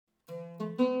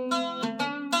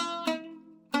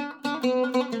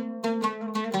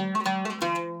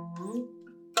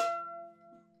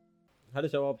هلا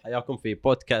شباب حياكم في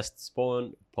بودكاست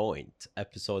سبون بوينت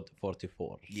ابيسود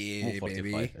 44 Yeah, مو 45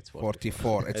 baby. it's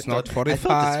 44. It's I not thought it's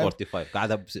 45. 45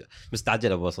 قاعد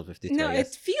مستعجل بوصل 52 No, it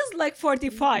feels like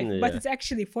 45, but it's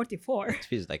actually 44. it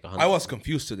feels like 100 I was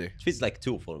confused today. it feels like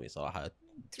 2 for me صراحة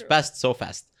True. passed so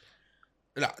fast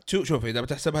لا 2 شوف إذا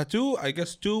بتحسبها 2 I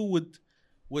guess 2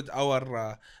 with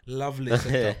our lovely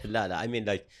setup. لا I mean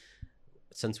like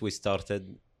since we started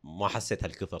ما حسيت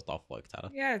هالكثر طاف وقت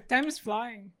عرفت Yeah, time is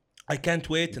flying. I can't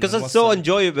wait because it's so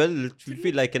enjoyable you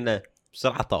feel like إنه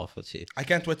بسرعة طاف الشيء I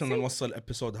can't wait إن نوصل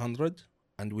episode 100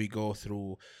 and we go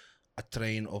through a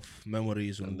train of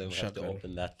memories and then we have to ونشغل.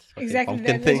 open that Exactly,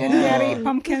 pumpkin the thing legendary Oh.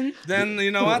 pumpkin. Then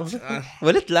you know what?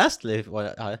 will it last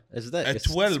is that It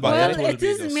will, but Well, it will it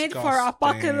be is made for disgusting.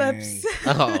 apocalypse.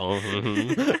 oh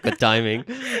good timing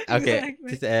okay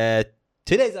Exactly.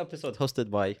 today's episode hosted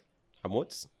by Hamoud.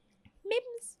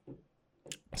 Mims.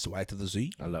 Sway to the Z.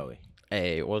 Hello.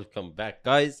 Hey, welcome back,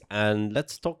 guys, and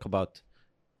let's talk about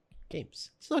games.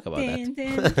 Let's talk about that. Dun,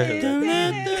 dun, dun,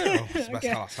 dun. بس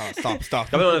Okay. خلاص stop.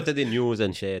 قبل ما نبتدي نيوز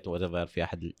and shit whatever في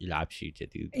أحد يلعب شيء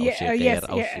جديد أو Yeah, شيء غير yes,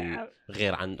 أو yeah. شيء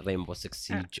غير عن Rainbow Six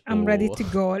Siege I'm ready to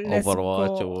go. Let's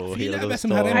Overwatch go. في و لعبة Heroes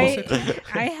اسمها Storm. Rainbow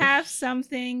Six. I have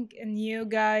something new,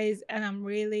 guys, and I'm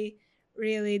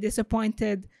really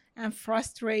disappointed and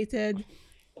frustrated.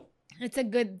 It's a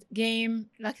good game,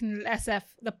 لكن للأسف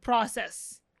the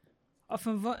process of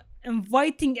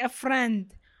inviting a friend,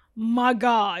 my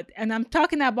God, and I'm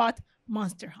talking about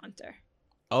Monster Hunter.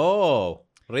 Oh,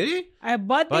 really? I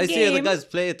bought But the I see the game. guys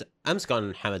play it. أمس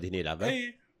كان حمد هني يلعبه.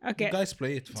 Hey, Okay, you guys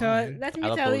play it so fine. let me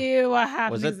على tell طول. you what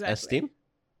happened Was it exactly. Steam?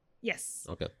 Yes.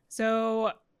 Okay.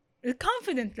 So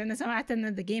confident لأن سمعت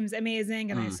إن the game is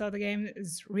amazing and I saw the game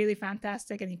is really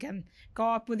fantastic and you can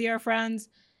co-op with your friends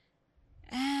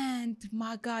and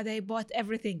my God I bought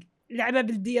everything لعبة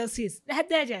بالDLCs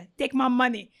لهالدرجة take my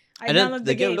money I And then download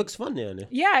the game looks fun يعني.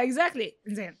 yeah exactly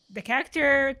زين the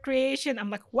character creation I'm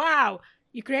like wow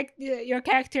you create your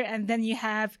character and then you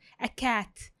have a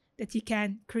cat that you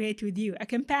can create with you a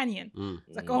companion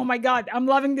it's like oh my God I'm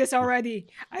loving this already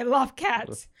I love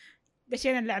cats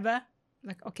دشينا اللعبة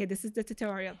like okay this is the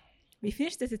tutorial we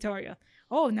finished the tutorial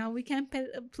oh now we can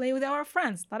play with our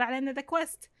friends طلع لنا the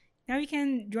quest now you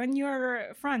can join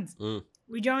your friends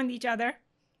we joined each other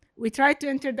we tried to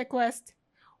enter the quest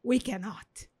we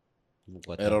cannot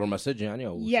What Error message يعني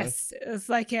أو yes it's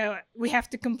like we have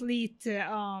to complete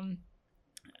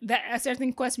a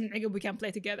certain quest من عقب we can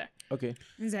play together Okay.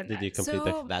 زين Did you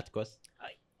complete that quest?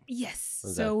 yes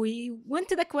Okay. so we went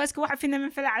to the quest كل واحد فينا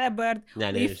منفلع على برد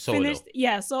يعني we solo.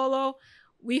 finished solo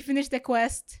we finished the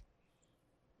quest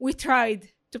we tried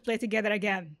to play together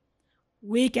again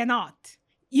we cannot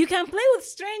you can play with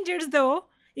strangers though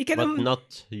you can But not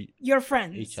your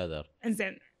friends each other. and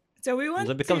then so we went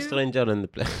They become to stranger in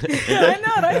the play. I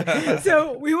know right so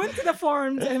we went to the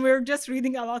forums and we were just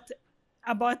reading a lot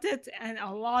about it and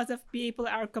a lot of people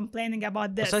are complaining about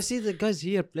this So I see the guys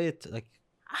here play it like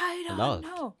I lot. don't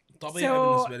know طبيعي so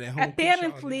بالنسبة لهم كل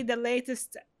apparently شيء. the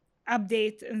latest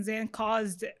update and then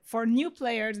caused for new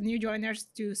players new joiners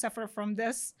to suffer from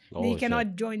this Oh, they shit. cannot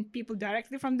join people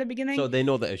directly from the beginning so they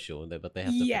know the issue but they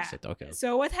have to yeah fix it. Okay. so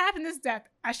what happened is that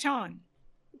عشان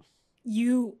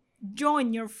you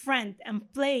join your friend and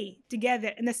play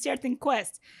together in a certain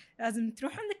quest لازم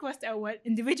تروحون الquest أول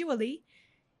individually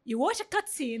you watch a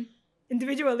cutscene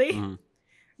individually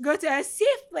go to a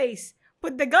safe place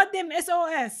put the goddamn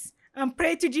SOS and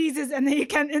pray to Jesus and then you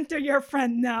can enter your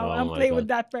friend now Oh and my play God. with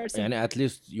that person يعني at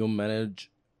least you manage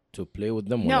to play with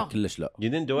them No. ولا كلش لا. You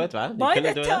didn't do it, right? You by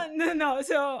couldn't the do it? time no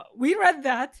so we read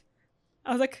that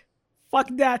I was like fuck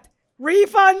that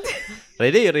refund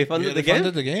Really? You refunded You the game?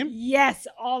 refunded the game? yes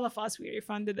all of us we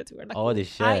refunded it we were like Holy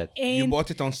I shit. You ain't bought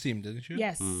it on Steam, didn't you?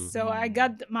 yes so I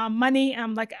got my money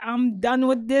I'm like I'm done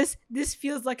with this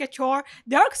feels like a chore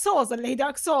Dark Souls اللي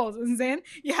Dark Souls زين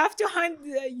you have to find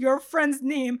your friend's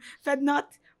name فد not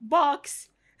box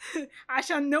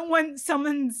عشان no one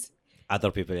summons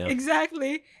Other people, yeah.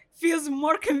 exactly feels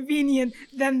more convenient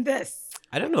than this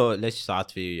I don't know ليش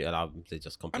ساعات في ألعاب they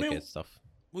just complicate stuff.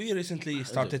 We recently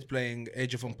started playing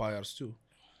Age of Empires 2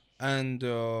 and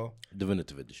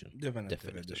Definitive edition.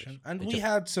 Definitive Edition. And It we just-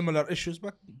 had similar issues,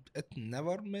 but it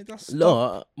never made us stop.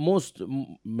 لا most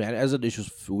يعني as the issues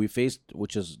we faced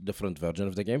which is different version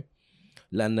of the game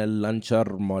لأن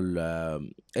اللانشر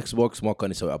مال Xbox ما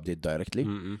كان يسوي update directly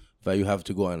ف you have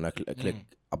to go and click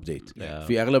update. Yeah.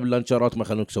 في أغلب اللانشرات ما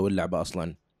يخلونك تسوي اللعبة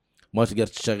أصلا ما تقدر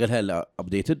تشغلها إلا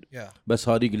updated Yeah. بس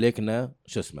هذه يقول لك إنه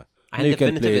شو اسمه You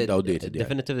can play it outdated يعني.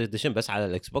 Definitive Edition بس على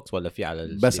الاكس بوكس ولا في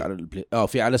على بس على البلاي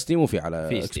في على ستيم وفي على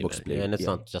في اكس بوكس بلاي and it's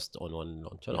not just on one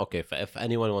launcher. Okay, if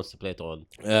anyone wants to play it on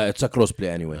it's a cross play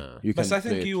anyway. You can But I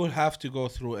think play you will have to go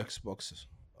through Xbox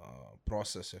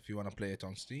process if you want to play it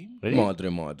on Steam, really? ما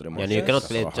ادري يعني you cannot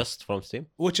play it صراحة. just from Steam.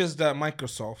 which is the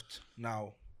Microsoft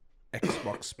now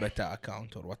Xbox beta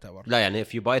account or whatever. لا يعني if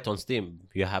you buy it on Steam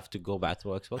you have to go back to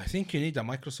Xbox. I think you need a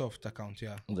Microsoft account,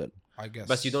 yeah. زين. I guess.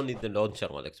 But you don't need the launcher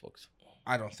on Xbox.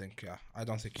 I don't think. Yeah, I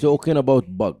don't think. Talking about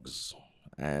bugs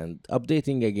and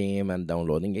updating a game and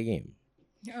downloading a game.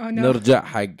 Oh no. نرجع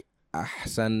حق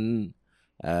احسن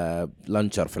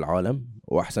لانشر في العالم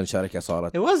واحسن شركه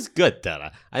صارت. It was good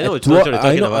ترى. I know It it's what you're I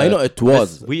talking know, about. I know it was.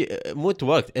 It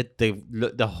worked.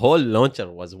 The whole launcher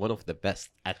was one of the best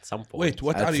at some point. Wait,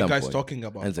 what At are you some guys point. talking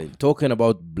about? انزين talking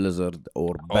about Blizzard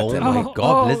or Oh Battle. my Oh,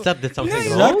 god, oh. Blizzard did something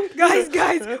No, wrong.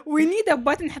 guys, we need a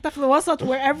button نحطها في الوسط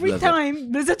where every Blizzard.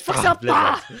 time Blizzard fucks up.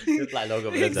 Blizzard. يطلع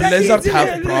لوجو Blizzard. Exactly. Blizzard have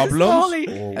It's problems. slowly.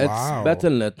 Oh, It's wow.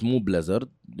 Battle.net مو Blizzard.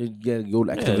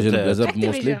 يقول Activision it's Blizzard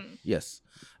mostly. Activision. Yes.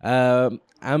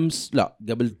 أمس لا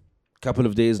قبل couple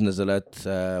of days نزلت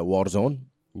Warzone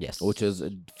Yes. which is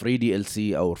free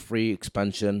DLC or free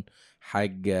expansion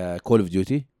حق Call of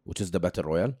Duty which is the Battle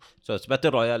Royale. So it's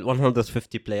Battle Royale,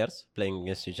 150 players playing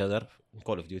against each other.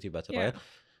 Call of Duty Battle Yeah. Royale.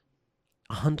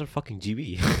 100 fucking GB.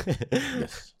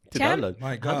 Yes. to Champ? download.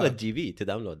 My God. 100 GB to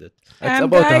download it. It's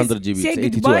about Guys, 100 GB. Say It's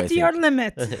 82 goodbye I to your think.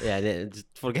 limit. yeah, just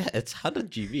forget it's 100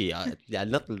 GB. Yeah,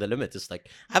 not the limit. It's like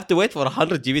I have to wait for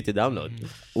 100 GB to download.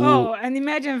 Oh, and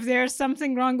imagine if there's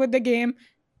something wrong with the game,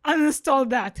 uninstall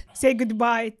that. Say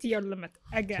goodbye to your limit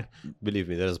again. Believe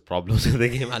me, there's problems in the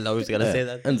game. I'm always gonna say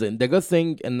that. انزين the good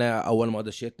thing ان اول ما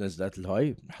دشيت نزلت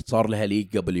الهاي صار لها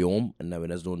ليك قبل يوم انه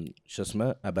بينزلون شو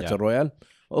اسمه باتل رويال.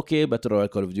 اوكي باتل رويال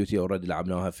كول اوف ديوتي اوريدي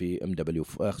لعبناها في ام دبليو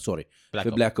سوري في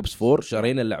بلاك اوبس 4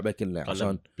 شرينا اللعبه كلنا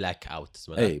عشان بلاك اوت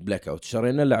اسمها. اي بلاك اوت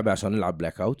شرينا اللعبه عشان نلعب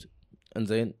بلاك اوت.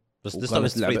 انزين بس this time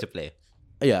وكانت it's free to play.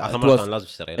 اخر it مره was كان لازم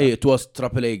تشتريها. اي it was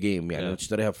triple A game يعني Yeah.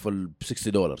 تشتريها فل ب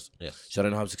 $60. Yes.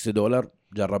 شريناها ب $60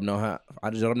 جربناها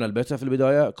جربنا البيتا في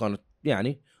البدايه كانت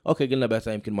يعني اوكي قلنا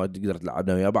بيتا يمكن ما تقدر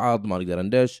تلعبنا ويا بعض ما نقدر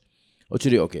ندش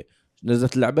وكذي اوكي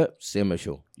نزلت اللعبه سيم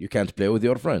شو you can't play with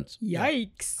your friends.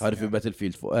 Yikes. هذا في باتل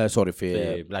فيلد سوري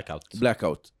في بلاك اوت. بلاك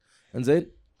اوت.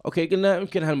 انزين اوكي قلنا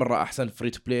يمكن هالمره احسن فري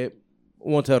تو بلاي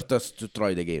won't hurt us to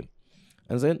try the game.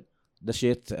 انزين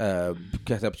دشيت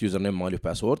كتبت يوزر نيم مالي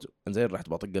وباسورد. انزين رحت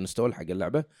بطق انستول حق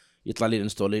اللعبه يطلع لي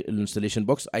الانستليشن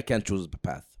بوكس I can't choose the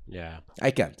path. Yeah.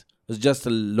 I can't. It's just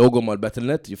اللوجو مال باتل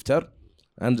نت يفتر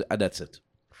and that's it.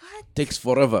 takes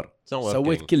forever. It's not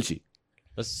سويت working. كل شيء.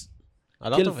 بس a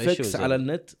lot كل of issues. فيكس على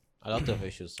النت. A lot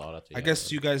of issues صارت. I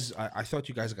guess you guys. I thought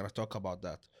you guys gonna talk about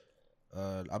that.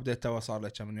 الابديت تو صار له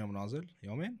كم يوم نازل؟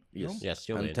 يومين؟ يوم؟ Yes,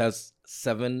 you and mean. it has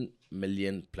 7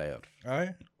 million player.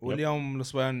 اي واليوم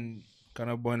الاسبوعين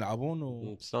كانوا يبون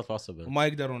يلعبون It's not possible. وما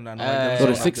يقدرون لانه sorry, ما sorry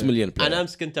يقدرون 6 million player. انا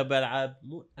امس كنت بلعب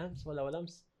مو امس ولا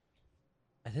امس.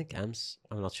 I think امس.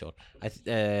 I'm not sure.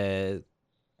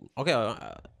 Okay.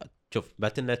 شوف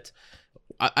باتل.نت.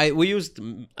 We used.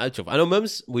 شوف أنا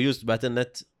وممس we used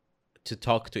باتل.نت to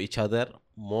talk to each other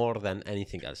more than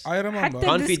anything else. I remember. حتى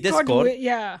كان في Discord Discord.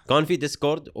 yeah. كان في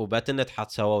ديسكورد وباتل.نت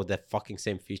حط سووا the fucking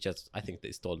same features. I think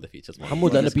they stole the features.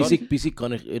 حمود لان Discord. بي سي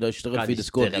كان اذا يشتغل كان في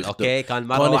ديسكورد يشتغل. يخترب. اوكي كان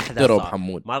مره كان واحده يخترب صار.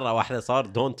 حمود. مره واحده صار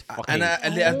don't fucking انا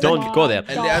اللي Oh don't my go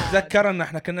there. اللي اتذكر ان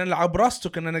احنا كنا نلعب راست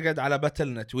وكنا نقعد على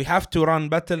باتل نت. We have to run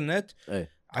باتل نت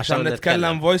ايه عشان عشان نتكلم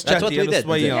نتكلم. فويس That's شات what we يا did.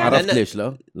 صبيان. عرفت لأن- ليش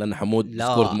لا؟ لان حمود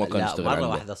ديسكورد ما كان يشتغل مره عنده.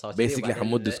 واحده صار بيسكلي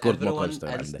حمود ديسكورد ما كان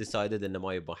يشتغل عنده. عنده. decided انه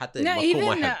ما يبغى حتى No, ماكو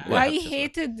even واحد I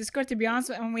hated Discord to be honest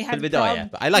when we في had البدايه.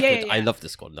 problem. I like Yeah, it. yeah, I yeah. love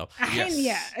Discord now.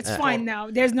 الحين yeah it's Uh, fine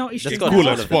now there's no issue. Discord cool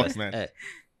is as one of the fuck, best. man.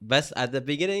 بس at the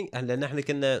beginning لان احنا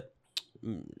كنا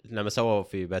لما سووا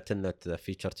في باتل.نت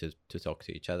feature to talk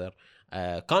to each other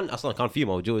كان اصلا كان في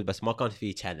موجود بس ما كان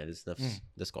في channels نفس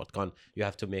ديسكورد. كان you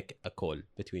have to make a call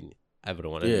between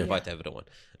everyone and Yeah. invite everyone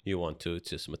you want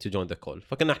to join the call.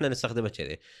 فكنا احنا نستخدمه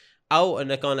كذي. او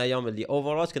انه كان ايام اللي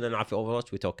Overwatch كنا نلعب في Overwatch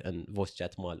we talk and voice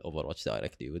chat مال Overwatch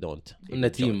directly we don't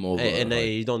إنه team over.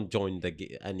 انه you don't join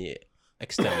the any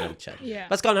external chat.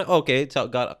 Yeah. بس كان اوكي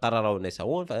قرروا انه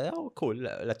يسوون كول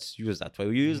let's use that.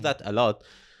 we use that a lot.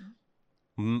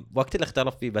 وقت اللي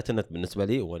اختلف في باتل.نت بالنسبه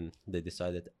لي when they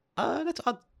decided let's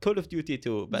add Call of Duty to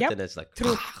باتل.نت like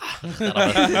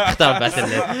اختار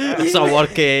باتل.نت. it's not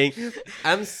working.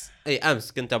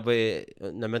 امس كنت ابي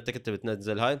لما انت كنت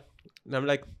بتنزل هاي I'm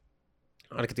like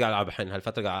انا كنت قاعد العب الحين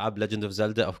هالفتره قاعد العب Legend of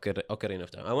Zelda او Ocarina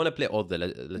of Time. I want to play all the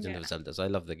Legend of Zeldas. I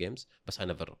love the games but I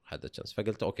never had the chance.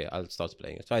 فقلت okay I'll start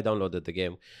playing it. So I downloaded the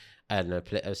game and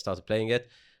I started playing it.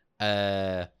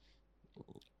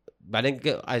 بعدين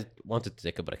I wanted to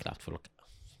take a break after like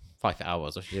 5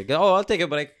 hours or shit. I'll take a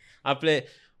break. I'll play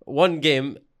one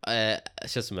game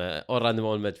شو اسمه or random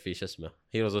mode في شو اسمه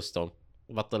Heroes of Stone.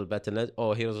 بطل باتل نت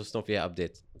او Heroes of Stone فيها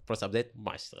ابديت بروس ابديت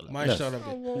ما يشتغل. ما يشتغل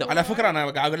على فكره انا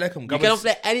قاعد اقول لكم you cannot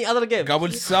play any other game.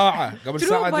 قبل ساعه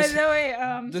by the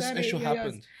way this issue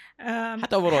happened.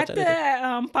 حتى Overwatch حتى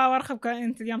باور خب كان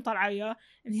انت اليوم طالع وياه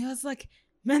and he was like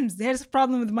Mems, there's a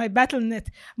problem with my Battle.net.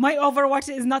 My Overwatch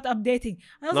is not updating.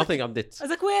 Nothing updates. I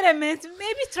was like, wait a minute,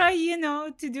 maybe try,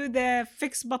 to do the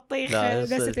fix بطيخ.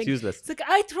 It's useless. It's like,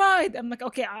 I tried. I'm like,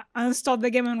 okay, I installed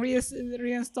the game and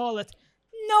reinstall it.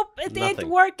 Nope, it ain't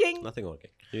working. Nothing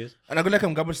working. أنا أقول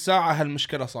لكم قبل ساعة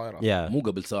هالمشكلة صايرة. Yeah. مو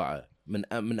قبل ساعة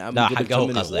من لا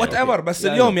حقه قصدي. Whatever بس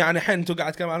اليوم يعني الحين أنتوا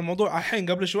قاعد تتكلم عن الموضوع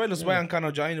الحين قبل شوي الأسبوعين كانوا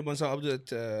جايين يبون يسوون أبديت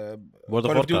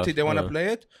Call of Duty they wanna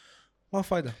play it. ما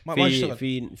فايدة ما يشتغل.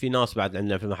 في ناس بعد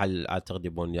عندنا في المحل اعتقد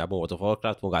يبون يلعبون World of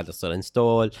Warcraft مو قاعد يصير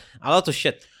انستول على طول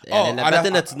الشيت يعني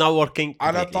Battle.net is not working.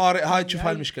 على طارق هاي تشوف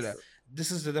هاي المشكلة. This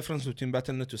is the difference between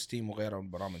Battle.net وستيم وغيرها من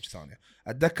برامج ثانية.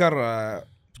 أتذكر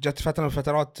جت فترة من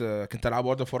الفترات كنت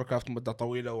ألعب World of Warcraft مدة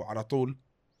طويلة وعلى طول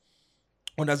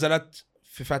ونزلت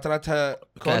في فترتها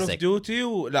Call of Duty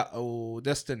و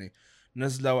Destiny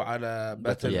نزلوا على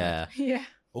Battle.net.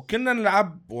 وكنا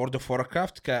نلعب World of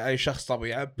Warcraft كأي شخص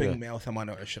طبيعي بينج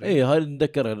 128. ايه هاي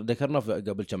ذكرنا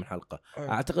قبل كم حلقة.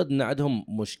 اعتقد ان عندهم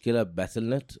مشكلة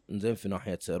Battle.net زين في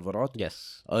ناحية سيرفرات.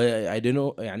 يس I don't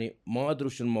know يعني ما ادري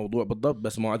وش الموضوع بالضبط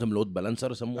بس ما عندهم لود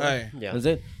بالانسر يسموه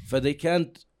زين فthey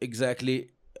can't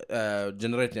exactly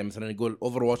generate يعني مثلا يقول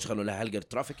Overwatch خلوا لها حلقة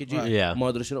ترافيك يجي ما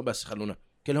ادري شنو بس خلونا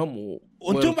كلهم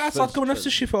وانتم بعد صادكم نفس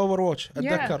الشيء في Overwatch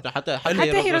اتذكر حتى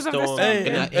Heroes of Stone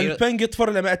البينج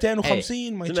يطفر ل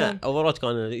 250 ما يجي Overwatch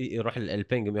كان يروح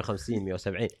البينج 150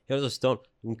 170 Heroes of Stone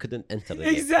you couldn't enter the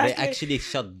game they actually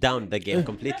shut down the game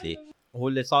completely. هو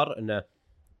اللي صار انه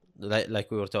like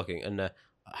we were talking انه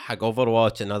حق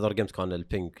Overwatch and other games كان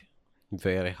البينج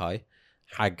very high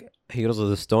حق Heroes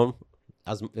of the Storm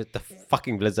as the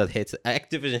fucking Blizzard hates it.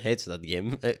 Activision hates that game.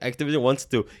 Activision wants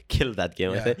to kill that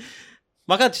game. I think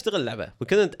ما كانت تشتغل اللعبة. We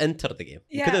couldn't enter the game.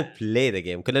 We couldn't play the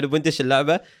game. كنا ندش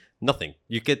اللعبة nothing.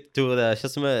 You get to the شو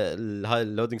اسمه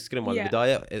هاي loading screen مال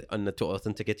البداية and to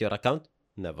authenticate your account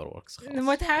never works.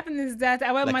 What happened is that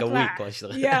أول ما طلع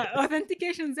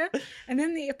authentication and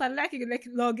then يطلعك يقول لك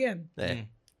log in.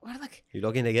 We're like, you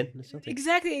log in again?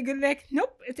 Exactly. You go like,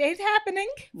 nope, it ain't happening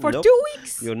for 2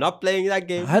 weeks. You're not playing that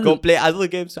game. Go play other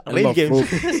games. Real games.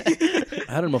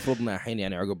 هل المفروض إن الحين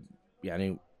يعني عقب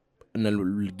يعني إن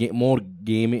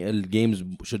الجيمز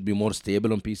should be more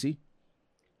stable on PC?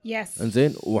 Yes.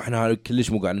 إنزين وإحنا كلش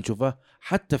مو قاعد نشوفها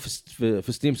حتى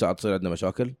في ستيم ساعات تصير عندنا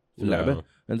مشاكل في اللعبة.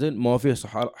 إنزين ما في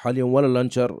حاليا ولا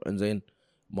لانشر إنزين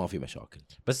ما في مشاكل.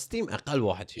 بس ستيم أقل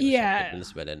واحد فيه مشاكل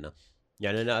بالنسبة لنا.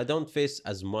 يعني أنا I don't face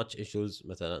as much issues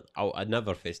مثلا أو I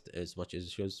never faced as much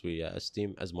issues with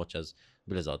Steam as much as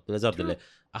Blizzard اللي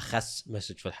أخس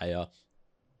مسج في الحياة.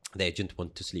 The agent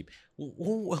want to sleep.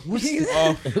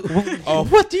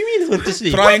 What do you mean want to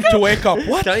sleep? Trying to wake up.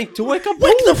 What? Trying to wake up?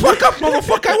 Wake the fuck up,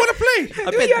 motherfucker! I want to play. I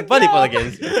paid money for the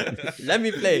games. Let me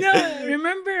play. No,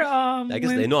 remember I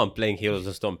guess they know I'm playing Heroes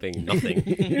of Stone, paying nothing.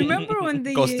 Remember when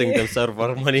the costing them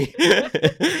server money.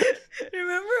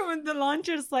 Remember when the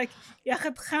launchers like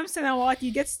ياخذ 5 سنوات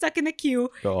you get stuck in a queue.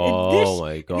 Oh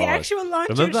my god. The actual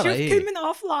launcher شوف كل من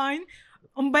offline.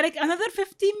 But another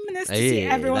 15 minutes to see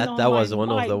everyone online. That was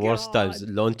one of the worst times.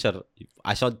 Launcher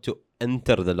عشان to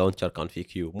enter the launcher كان في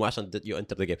queue مو عشان you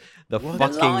enter the game. The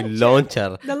fucking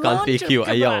launcher كان في queue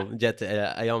أيام جت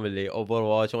أيام اللي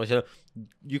Overwatch وما شنو.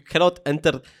 You cannot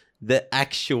enter the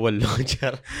actual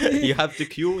launcher. You have to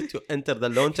queue to enter the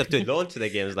launcher to launch the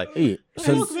game. It's like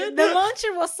the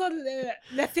launcher وصل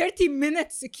ل 30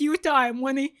 minutes queue time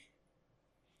when he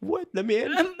What? Let me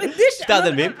in. هذا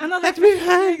الميم. Let me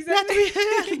in.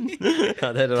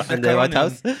 هذا اللي راح عنده وايت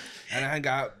هاوس. أنا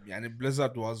قاعد يعني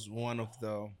Blizzard was one of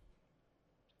the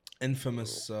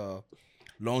infamous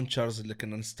launchers اللي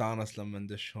كنا نستانس لما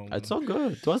ندشهم. It's so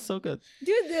good. It was so good.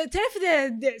 Dude, تعرف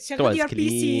شغل your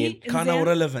PC كانوا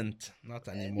relevant. Not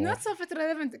anymore. Not so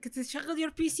relevant. كنت تشغل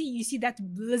your PC, you see that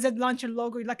Blizzard launcher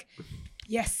logo, you're like,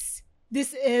 yes,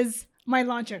 this is my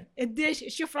launcher. الدش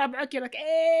شوف رابعك you're like,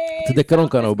 إيه. تذكرون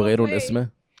كانوا بغيرون اسمه؟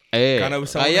 إيه. كانوا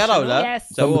غيروا لا.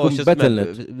 سووا شو اسمه؟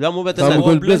 لا مو Battle.net.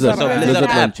 كانوا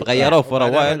Blizzard. غيروه for a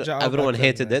while. Everyone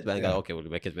hated it. بعدين قالوا okay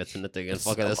we'll make it Battle.net again.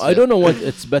 I don't know what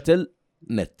it's battle.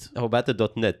 نت هو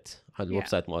battle.net على الويب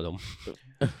سايت مالهم.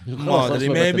 ما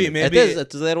ادري It is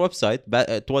it's their website.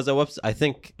 It was a website. I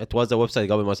think it was a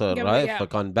website قبل ما صار قبل، رايت. yeah.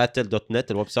 فكان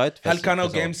battle.net الويب سايت. هل كانوا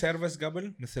جيم سيرفيس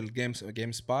قبل مثل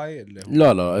جيم سباي اللي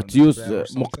لا تيوز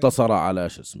مقتصرة على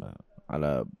شو اسمه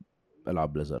على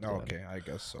العاب بليزرد. اوكي I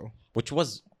guess so. which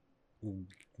was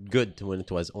good when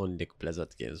it was only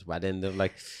Blizzard games. بعدين they're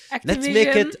like let's Activision.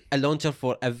 make it a launcher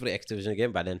for every Activision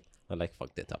game. بعدين they're like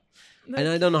fucked it up. And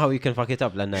I don't know how you can fuck it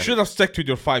up. لأن Should have stuck with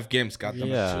your 5 games, goddamn it.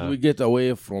 Yeah. Should we get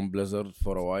away from Blizzard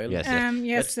for a while? Yes.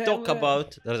 Yes. Let's talk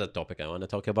about. There's a topic I want to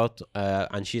talk about.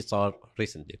 عن شيء صار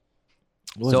recently.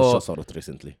 What So- صارت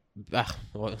recently?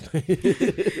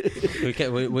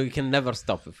 we can never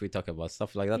stop if we talk about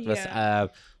stuff like that. بس Yeah.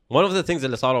 one of the things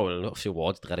اللي صاروا شيء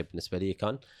وايد غريب بالنسبة لي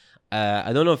كان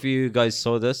I don't know if you guys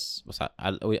saw this بس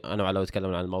أنا وعلى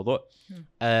أتكلم عن الموضوع.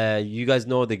 You guys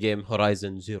know the game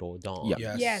Horizon Zero Dawn.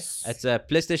 Yeah. Yes. It's a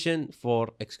PlayStation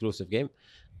 4 exclusive game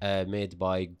made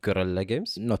by Guerrilla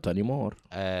Games. Not anymore.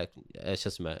 شو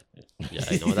اسمه yeah,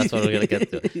 I know that's what we're gonna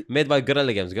get to. Made by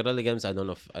Guerrilla Games. Guerrilla Games I don't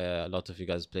know if a lot of you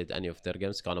guys played any of their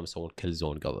games. كانوا مسوون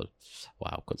Killzone قبل.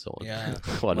 Wow Killzone. Yeah.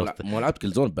 One of the- ما لعبت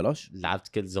كل زون ببلاش. لعبت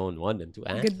Killzone 1 and 2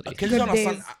 and Good. 3. كل زون Good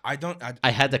اصلا days. I don't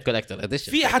I had a collector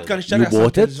edition. في احد كان You يشتري اصلا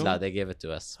bought it? Killzone؟ لا they gave it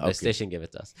to us. Okay. PlayStation gave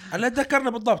it to us. انا اتذكرنا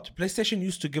بالضبط بلاي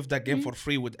ستيشن used to give that game for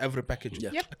free with every package.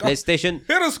 Yeah. Yep. PlayStation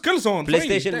Here is Killzone. free.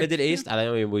 PlayStation Take. Middle East على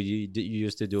يوم you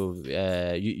used to do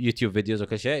YouTube videos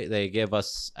وكل شيء. They gave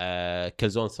us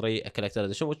Killzone 3 a collector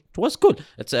edition which was cool.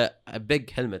 It's a big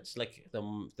helmet. It's like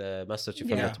the Master Chief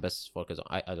Yeah. helmet best for Killzone.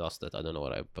 I lost it. I don't know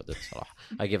where I put it صراحة.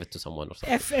 I gave it to someone or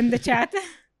something. F in the chat.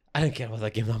 I don't care about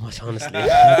that game that much honestly.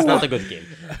 It's not a good game.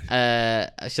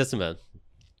 شو اسمه.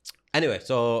 Anyway,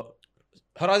 so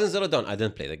Horizon Zero Dawn I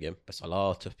didn't play the game but a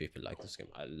lot of people like this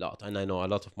game a lot and I know a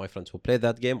lot of my friends who played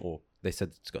that game or they said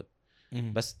it's good.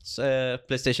 Mhm. بس it's a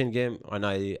PlayStation game and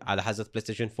على حزة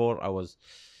PlayStation 4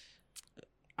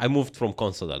 I moved from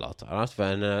console a lot عرفت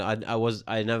فأنا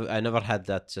I never had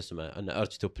that an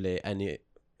urge to play any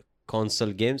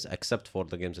console games except for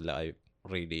the games that I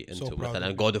really into So proud مثلا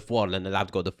of God of War لأن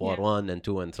لعبت God of War Yeah. 1 and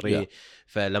 2 and 3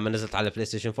 فلما نزلت على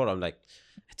PlayStation 4 I'm like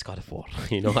it's God of War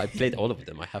you know I played all of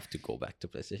them I have to go back to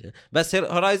PlayStation بس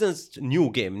Horizon's new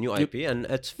game new IP and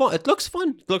it's fun it looks fun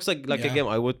it looks like a Yeah. game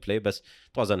I would play but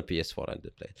it was on a PS4 and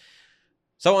did play it.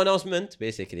 So announcement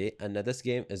basically and this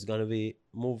game is gonna be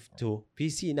moved to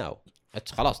PC now.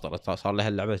 خلاص ترى صار لها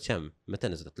اللعبة كم متى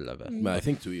نزلت اللعبة؟ ما I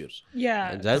think 2 years.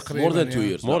 Yeah. نزلت More than 2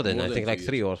 years. more than لا, I think like 2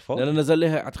 3 or 4. لأن نزل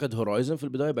لها أعتقد هورايزن في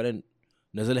البداية بعدين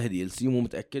نزل لها DLC مو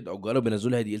متأكد أو قالوا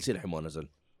بينزلوا لها DLC الحين ما نزل.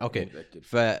 Okay. مو متأكد.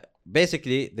 ف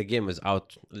basically the game is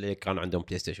out اللي كان عندهم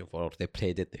PlayStation 4 they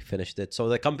played it they finished it so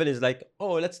the company is like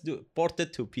oh let's do port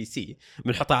it to PC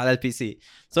بنحطها على PC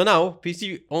so now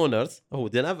PC owners who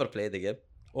they never play the game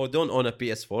or don't own a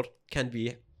PS4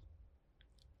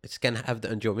 can have the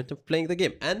enjoyment of playing the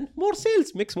game and more sales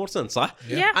makes more sense صح؟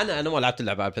 Yeah. أنا ما لعبت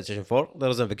اللعبة على PlayStation 4 there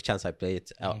isn't a big chance I play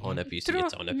it on a PC True.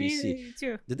 it's on a PC Me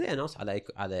too. did they announce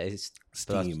على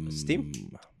Steam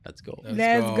let's go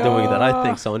Let's go. doing the right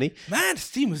thing Sony Man,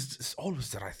 Steam is always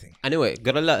the right thing. anyway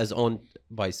Guerrilla is owned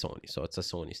by Sony so it's a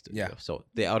Sony studio Yeah. so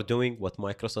they are doing what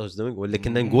Microsoft is doing واللي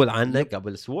كنا نقول عنه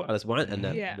قبل أسبوع على أسبوعين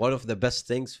أنه Yeah. one of the best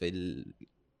things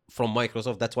from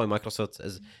Microsoft that's why Microsoft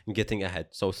is getting ahead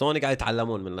so Sony قاعد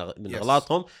يتعلمون من Yes.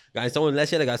 أغلاطهم قاعد يسوون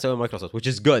الأشياء اللي قاعد يسويها Microsoft which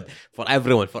is good for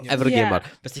everyone for Yeah. every Yeah. gamer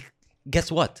بس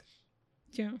guess what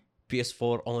Yeah.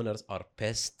 PS4 owners are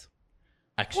pissed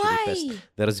actually pissed Why?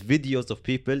 there's videos of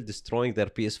people destroying their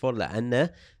PS4 لأن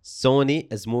Sony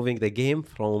is moving the game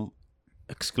from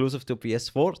exclusive to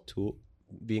PS4 to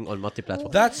being on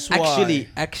multi-platform That's why.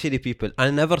 actually people I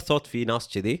never thought في ناس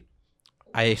كذي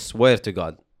I swear to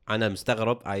God أنا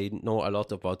مستغرب I know a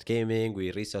lot about gaming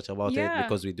we research about it Yeah.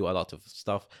 because we do a lot of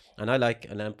stuff and I like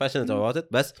and I'm passionate about it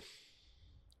بس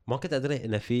ما كنت أدري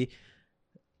إن في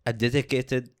a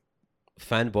dedicated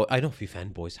fanboy I know في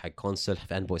fanboys حق console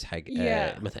fanboys حق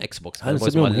Yeah. مثلا Xbox هذا fanboys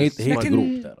نسميهم مال- hate لكن-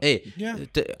 جروب. ايه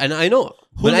Yeah. انا اي نو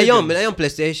من Hooligans. ايام بلاي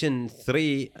ستيشن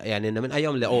 3 يعني انه من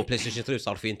ايام اللي بلاي ستيشن 3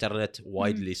 صار في انترنت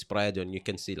widely spread and you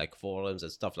can see like forums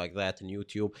and stuff like that and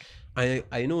YouTube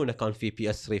I know انه كان في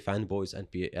PS3 fanboys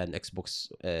and Xbox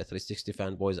 360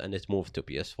 fanboys and it moved to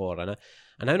PS4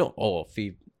 and I know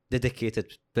في dedicated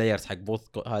players حق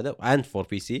both هذا and for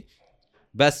PC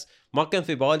بس ما كان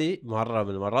في بالي مرة من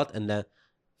المرات انه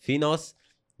في ناس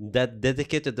that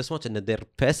dedicated this much and they're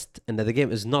pissed and the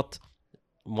game is not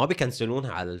ما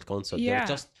بيكنسلونها على الكونسول Yeah.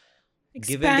 they're just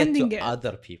giving it Expanding to it.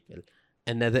 other people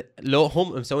and لو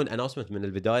هم مسوين announcement من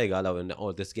البداية قالوا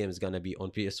إن this game is gonna be on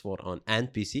PS4 and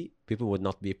PC people would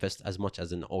not be pissed as much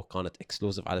as in كانت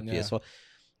exclusive على Yeah. PS4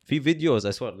 في videos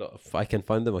I swear if I can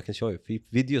find them I can show you في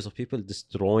videos of people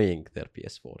destroying their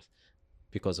PS4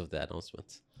 because of the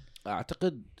announcement.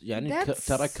 اعتقد يعني That's-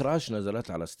 ترى كراش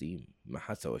نزلت على ستيم ما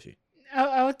حد سوى شيء.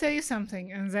 I'll tell you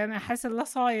something and then أحس اللي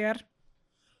صاير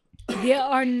they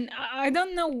are I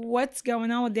don't know what's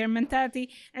going on with their mentality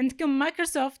and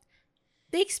Microsoft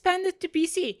they expanded to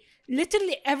PC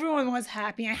literally everyone was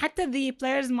happy and حتى the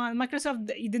players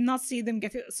Microsoft you did not see them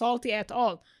get salty at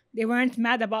all they weren't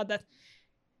mad about that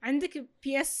عندك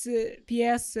PS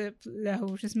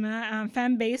له شو اسمه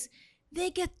fan base they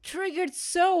get triggered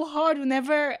so hard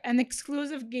whenever an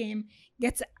exclusive game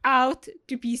gets out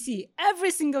to PC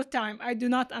every single time. I do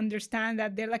not understand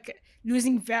that they're like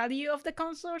losing value of the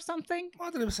console or something. ما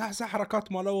ادري بس احس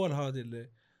حركات مال اول هذه اللي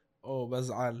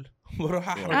بزعل بروح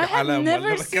احرق I have على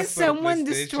never seen someone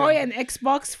destroy an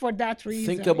Xbox for that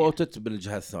reason. Think about it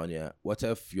بالجهة الثانية. What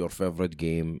if your favorite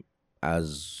game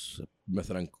as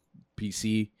مثلا PC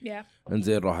Yeah.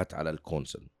 انزين راحت على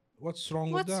الكونسول. What's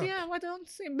wrong with that? Why don't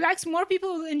blacks more people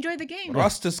will enjoy the game.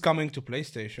 Rust is coming to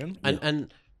PlayStation.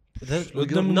 And Let you're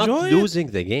them not enjoy it. losing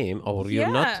the game or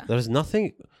you're not Yeah. there's nothing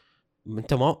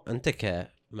انت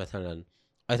مثلا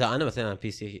اذا انا مثلا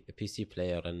بي سي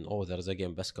بلاير and there's a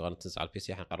game بس قررت تنزل على البي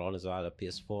سي قرروا ننزل على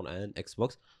PS4 and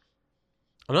Xbox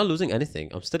I'm not losing anything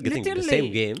I'm still getting the same Literally.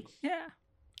 game Yeah.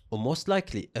 or most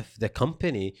likely if the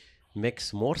company makes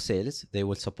more sales they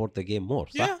will support the game more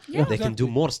صح؟ Yeah. they can do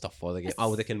exactly. more stuff for the game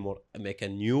or they can make a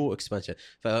new expansion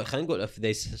فخلينا نقول if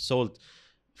they sold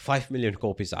 5 million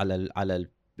copies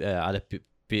على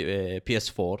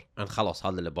PS4 and خلاص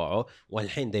هذا اللي باعوه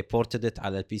والحين they ported it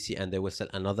على البي سي and they will sell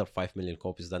another 5 million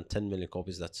copies then 10 million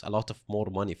copies that's a lot of more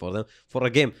money for them for a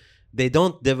game they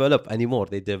don't develop anymore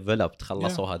they developed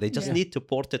خلصوها they just Yeah. need to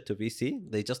port it to PC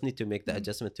they just need to make the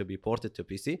adjustment to be ported to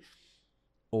PC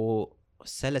or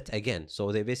sell it again so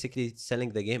they basically selling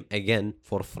the game again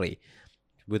for free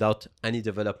without any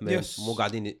development Yes. مو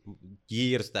قاعدين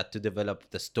years that to develop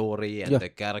the story and Yeah. the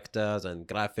characters and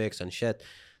graphics and shit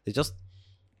they just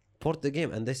port the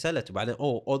game and they sell it وبعدين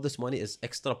all this money is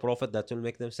extra profit that will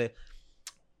make them say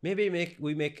maybe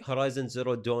we make Horizon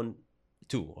Zero Dawn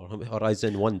 2 or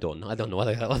Horizon 1 Dawn I don't know what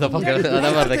the fuck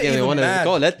whatever the game you want to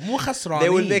call it مو خسرانين. they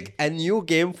will make a new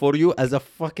game for you as a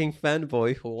fucking fanboy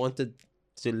who wanted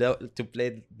to play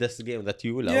this game that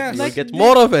you love Yes. you'll Like get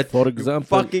more of it For you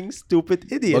example fucking stupid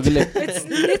idiot بقول لك It's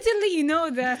literally, you know,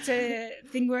 that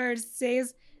thing where it says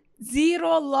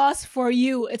zero loss for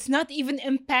you. It's not even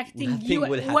impacting Nothing you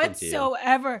will happen to you.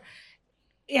 whatsoever.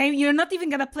 And you're not even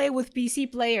gonna play with PC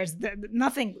players.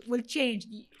 Nothing will change.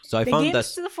 so I The found game's that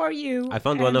still for you. I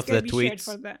found and one it's of the gonna be shared tweets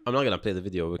for them. I'm not gonna play the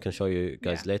video we can show you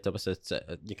guys Yeah. later بس it's,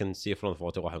 you can see from the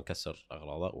photo واحد مكسر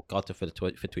أغراضه وكاتب في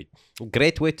التويت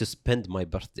great way to spend my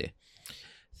birthday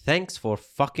thanks for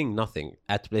fucking nothing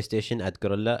at PlayStation at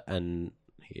Gorilla and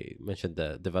he mentioned the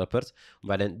developers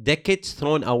وبعدين decades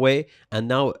thrown away and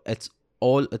now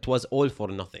it was all for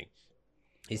nothing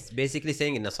he's basically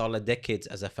saying إنه صار له decades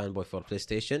as a fanboy for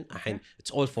PlayStation الحين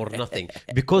it's all for nothing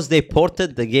because they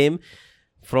ported the game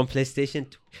from PlayStation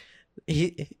to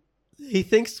he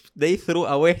thinks they threw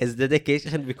away his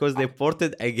dedication because they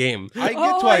ported a game. I get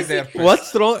Oh, why I see. they're pissed. What's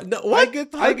wrong? No, what?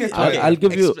 I get why. I'll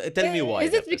give you Tell me why.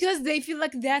 Is they're it because they feel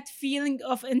like that feeling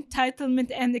of entitlement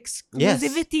and Yes.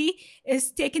 exclusivity is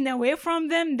taken away from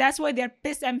them? That's why they're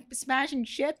pissed and smashing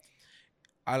shit.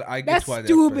 I get That's why they're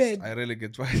stupid. pissed. I really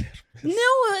get why they're pissed.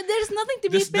 No, there's nothing to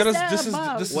be This- pissed this is-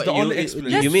 about. this is What, the only you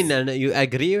explanation. mean you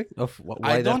agree of why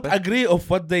I they're don't pissed? agree of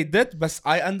what they did بس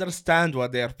I understand why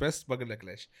they are pissed بقول لك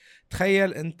ليش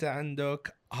تخيل انت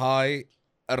عندك هاي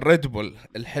الريد بول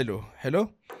الحلو حلو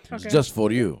Okay. just for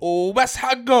you. وبس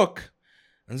حقك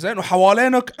زين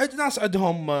وحوالينك ناس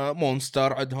عندهم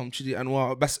مونستر عندهم كذي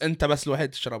انواع بس انت بس الوحيد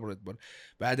تشرب ريد بول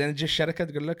بعدين تجي الشركه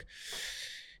تقول لك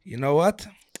you know what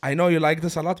I know you like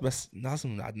this a lot بس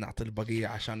لازم نعطي البقيه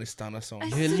عشان يستانسون I You-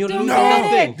 still you're don't losing get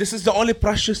nothing. it. This is the only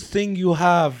precious thing you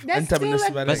have That's انت still بالنسبه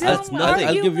like لك بس that's dumb nothing.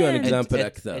 I'll give you an argument. example It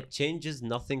أكثر. changes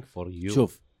nothing for you.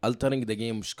 شوف altering the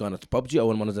game مش كانت PUBG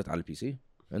أول ما نزلت على البي سي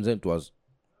انزين it was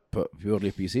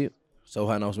purely PC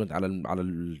سوها announcement على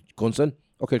الكونسول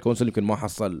اوكي الكونسول يمكن ما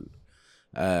حصل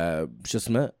شو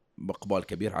اسمه بقبال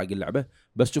كبير حق اللعبة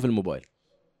بس شوف الموبايل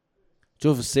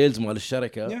شوف السيلز مال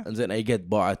الشركة Yeah. انزين اي قد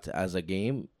باعت as a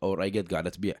game او اي قد قاعدة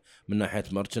تبيع من ناحية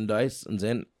merchandise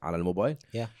انزين على الموبايل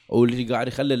Yeah. واللي قاعد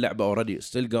يخلي اللعبة already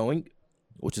still going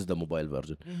which is the mobile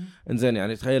version انزين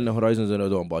يعني تخيل ان هورايزن زيرو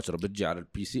دون باكر بتجي على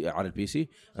البي سي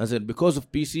انزين because of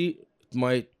PC it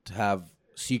might have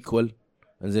sequel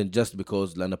انزين just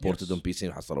because لانه ported on PC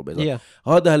وحصلوا بيضة. Yeah.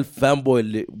 هذا الفان بوي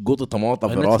اللي قطه طماطه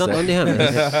في And it's not راسه. only him.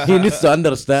 He needs to It's a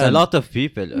understand. lot of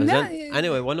people. And No, then,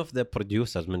 anyway, one of the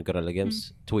producers من Guerrilla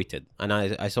Games tweeted, and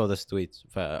I saw this tweet.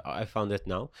 I found it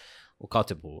now.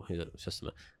 وكاتبه شو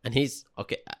اسمه. And he's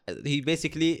okay. He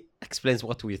basically explains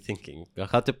what we're thinking.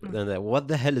 كاتب, what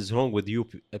the hell is wrong with you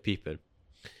people?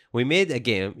 We made a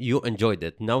game. You enjoyed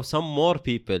it. Now some more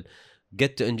people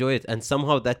get to enjoy it, and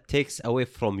somehow that takes away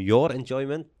from your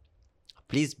enjoyment.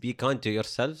 Please be kind to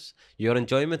yourselves. Your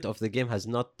enjoyment of the game has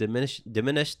not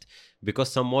diminished because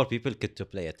some more people get to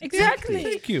play it. Exactly.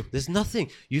 Thank you. There's nothing.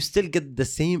 You still get the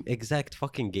same exact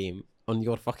fucking game on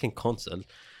your fucking console,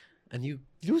 and you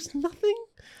lose nothing.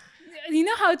 You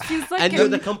know how it feels like. And you're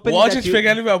the company واجد that you... في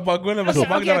قلبي ابغى اقوله بس Okay,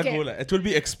 ما اقدر okay. اقوله. It will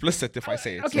be explicit if I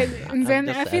say it. Okay, then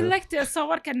I feel understand. like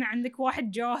تصور كان عندك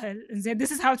واحد جاهل. Then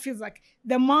this is how it feels like.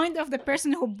 The mind of the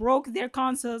person who broke their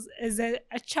consoles is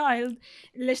a child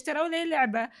اللي اشتروا له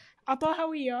لعبة عطوها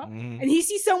وياه and he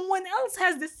sees someone else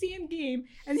has the same game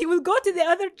and he will go to the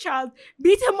other child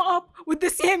beat him up with the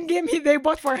same game they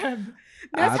bought for him.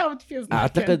 That's how it feels like.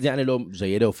 اعتقد يعني لو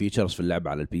زيدوا فيتشرز في اللعبه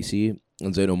على البي سي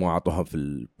انزين وما عطوها في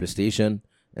البلاي ستيشن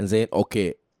انزين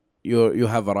اوكي you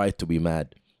have a right to be mad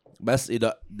بس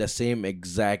اذا the same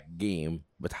exact game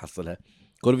بتحصلها.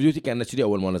 كول اوف ديوتي كانت كذي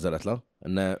اول ما نزلت له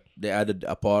انه they added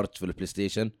a part في البلاي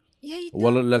ستيشن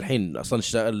والله للحين اصلا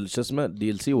شو اسمه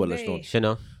دي ال سي ولا شلون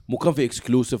شنو؟ مو كان في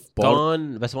اكسكلوسيف بارت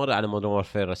كان بس مرة على مودرن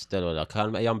وورفير ستيل ولا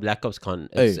كان ايام بلاك اوبس كان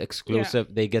أي. exclusive.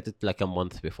 They get it like a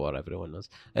month before everyone else.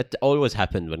 It always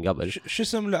happened من قبل. شو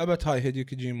اسم لعبة هاي هيديو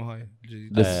كوجيما هاي؟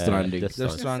 Death Stranding.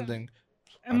 Death Stranding.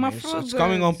 المفروض It's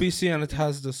coming on PC and it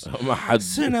has this ما حد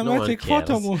cinematic cares.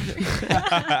 photo mode.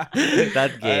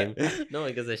 That game. No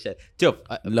one gives a shit. شوف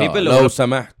لا people لو who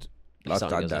سمحت لا Sorry,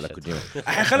 تعدى gives a على shit. كوجيما.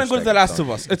 الحين خلينا نقول The Last of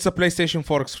Us. It's a PlayStation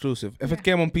 4 exclusive. If it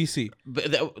came on PC.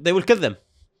 they will kill them.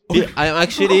 I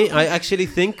actually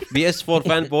think PS4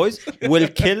 fanboys will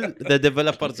kill the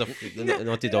developers of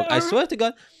Naughty Dog. I swear to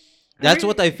God. That's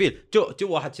what I feel. تو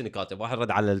واحد شنو كاتب واحد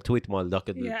رد على التويت مال ذاك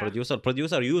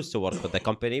البروديوسر used to work with the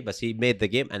company but he made the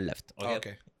game and left.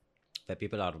 Okay. So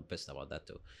people are pissed about that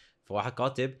too. فواحد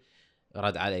كاتب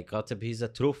رد عليه كاتب he's a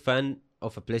true fan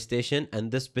of a PlayStation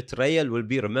and this betrayal will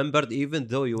be remembered even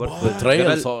though you worked with تريل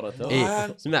Guerrilla- صارت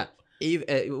إيه اسمع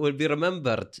will be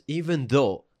remembered even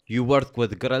though you work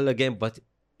with Guerrilla Game but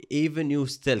even you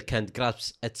still can't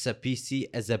grasp it's a PC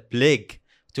as a plague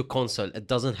to console. It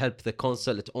doesn't help the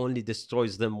console, it only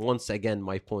destroys them. Once again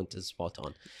my point is spot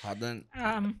on. هذا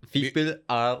People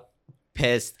are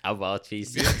pissed about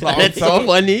PC. بيطلعوا It's so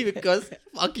funny because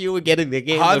fuck you we're getting the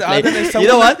game. هذا- to play. هذا You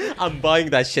know what? I'm buying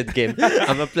that shit game.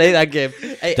 I'm gonna play that game.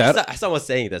 Hey, تعرف- Hassan was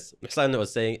saying this. Hassan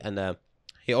was saying and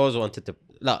he always wanted to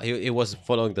لا he was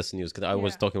following this news because I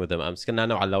was talking with him. كنا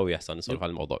انا وعلاوي حسن نسولف عن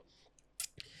الموضوع.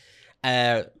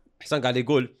 حسن قاعد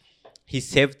يقول he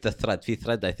saved the thread في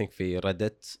thread I think في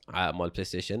Reddit مال بلاي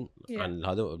ستيشن عن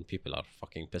هذا and people are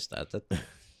fucking pissed at it.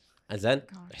 And then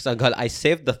حسن قال I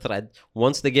saved the thread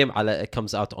once the game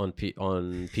comes out on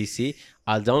PC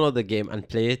I'll download the game and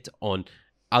play it on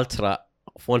ultra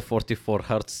 144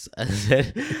 hertz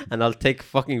and I'll take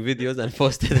fucking videos and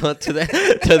post it onto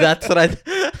to that thread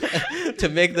to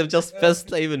make them just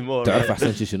pissed even more. تعرف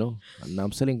احسن شيء شنو؟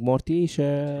 I'm selling more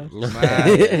t-shirts.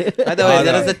 By the way,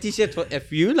 there is a t-shirt for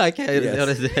if you like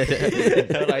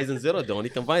Horizon Zero Dawn, you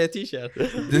can buy a t-shirt.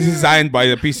 This is designed by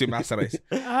the PC Master Race.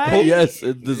 Yes,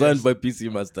 it's designed by PC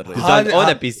Master Race. Designed on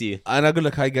a PC. انا اقول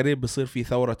لك هاي قريب بيصير في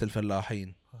ثورة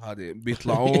الفلاحين. هذه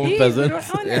بيطلعون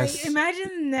Yes.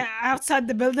 Imagine outside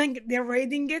the building they're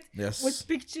raiding it with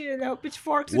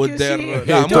pitchforks with their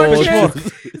لا مو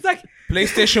pitchforks. It's like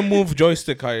PlayStation Move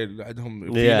joystick هاي اللي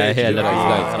عندهم هي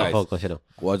guys. فوق شنو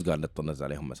وايد قاعد نطنز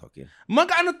عليهم مساكين. ما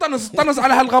قاعد نطنز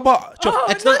على هالغباء. شوف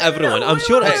it's not everyone. I'm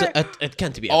sure it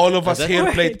can't be all of us everyone.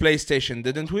 here played PlayStation,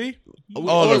 didn't we?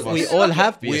 All of us. We all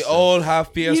have PS4. We all have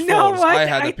PS4s. You know what? I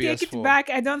had a take it PS4. back.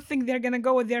 I don't think they're gonna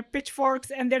go with their pitchforks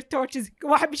and their torches.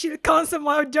 واحد بيشيل الكونسول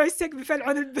مال الجويستيك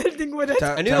بيفلعون البيلدينج with it.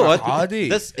 And you know what? عادي.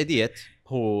 This idiot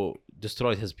who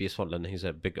destroyed his PS4 لأن he's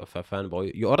a big of a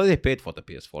fanboy. You already paid for the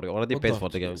PS4. You already paid for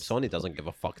the game. Sony doesn't give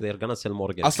a fuck. They're gonna sell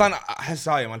more games. اصلا احس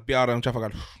هاي مال بي ار شافه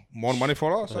قال more money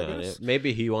for us. I guess.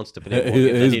 Maybe he wants to play more games.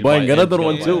 He's Then he'll buying buy- another he'll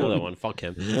one buy too. Another one. Fuck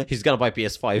him. He's gonna buy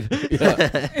PS5.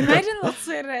 Imagine let's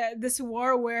say this war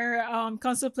where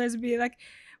console players be like,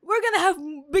 we're gonna have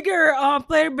bigger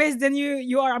player base than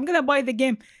you are. I'm gonna buy the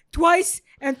game twice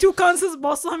and 2 consoles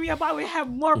بوصلهم يابا we have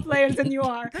more players than you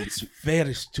are. It's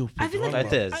very stupid. I feel like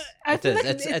It is. I It feel is.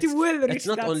 like It's it will reach it's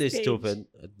not that only stage. stupid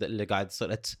اللي قاعد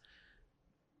يصير.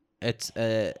 It's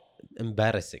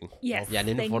embarrassing. Yes,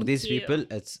 يعني for thank these you. people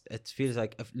it feels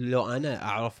like لو أنا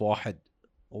أعرف واحد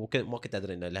ما كنت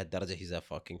أدري إنه لهالدرجة he's a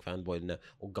fucking fanboy إنه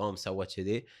وقام سوى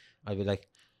كذي I'll be like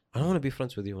I don't want to be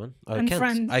friends with you man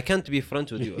I can't be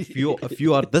friends with you if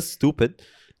you are this stupid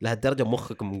لهالدرجة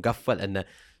مخك مقفل إنه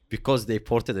because they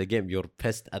ported the game you're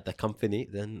pissed at the company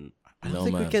then I don't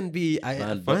think we can be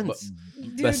friends.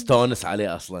 بس تونس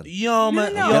عليه اصلا يوم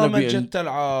جت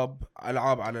العاب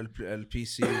على البي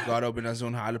سي وقالوا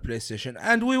بينزلونها على البلاي ستيشن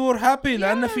and we were happy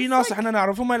لان في ناس احنا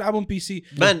نعرفهم يلعبون بي سي.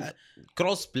 Man,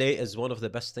 cross play is one of the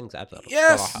best things ever.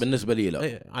 Yes. بالنسبه لي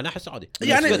لا انا احس عادي.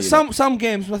 يعني some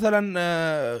games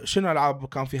مثلا شنو العاب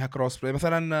كان فيها cross play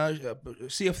مثلا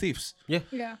Sea of Thieves.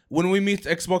 Yeah. When we meet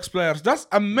Xbox players that's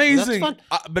amazing. That's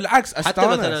fun. بالعكس حتى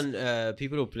استانس. مثلا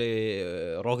people who play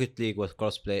Rocket League with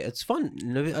cross play it's fun.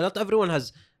 Not everyone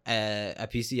has a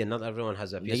PC and not everyone has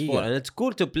a PS4 and it's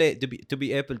cool to play to be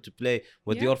able to play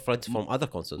with your friends from other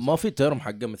consoles. ما في ترم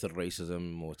حقه مثل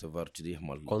racism whatever كذي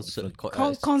مال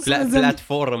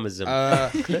platformism.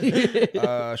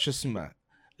 شو اسمه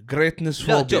greatness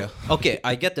phobia. Okay,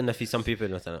 I get إن في some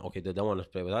people مثلا okay they don't want to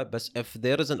play with that but if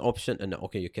there is an option إن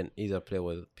okay you can either play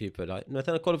with people like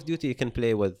مثلا Call of Duty you can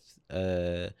play with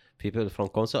people from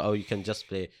console or you can just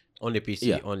play only PC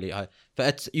only but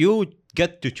it's you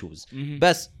get to choose.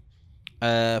 But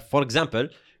for example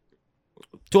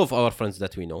two of our friends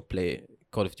that we know play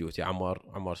Call of Duty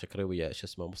عمار شكري ويا شو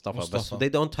اسمه مصطفى بس they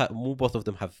don't have both of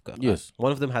them have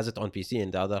one of them has it on PC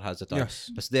and the other has it on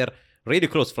but they're really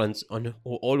close friends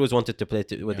who always wanted to play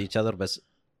with each other بس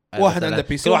واحد عنده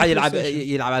PC واحد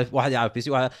يلعب واحد يلعب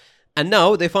PC and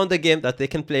now they found a game that they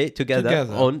can play together.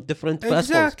 On different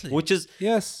platforms which is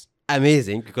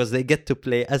amazing because they get to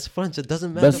play as friends it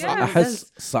doesn't matter. بس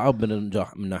احس صعب من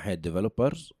النجاح من ناحيه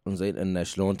developers انزين ان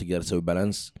شلون تقدر تسوي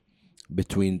بالانس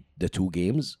between the two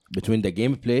games between the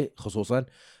gameplay خصوصا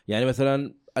يعني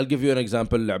مثلا I'll give you an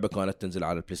example لعبه كانت تنزل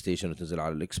على البلاي ستيشن وتنزل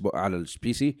على الاكس بوكس على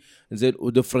البي سي انزين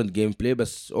وديفرنت جيم بلاي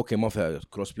بس اوكي ما فيها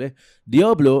كروس بلاي.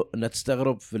 ديابلو انها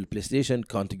تستغرب في البلاي ستيشن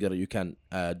كان تقدر يو كان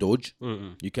دوج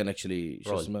يو كان اكشلي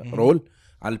شو اسمه رول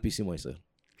على البي سي ما يصير.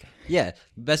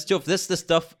 بس شوف this the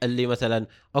stuff اللي مثلا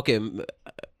اوكي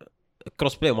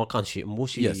كروس بلاي ما كان شيء مو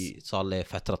شيء صار له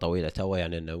فتره طويله تو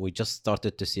يعني انه we just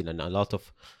started to see ان a lot of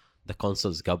the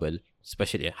consoles قبل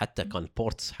especially حتى كان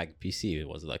ports حق بي سي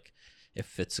was like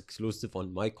if it's exclusive on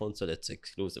my console it's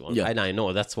exclusive on and I know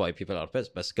that's why people are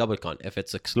pissed بس قبل كان if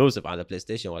it's exclusive على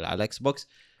PlayStation ولا على Xbox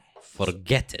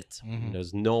forget it.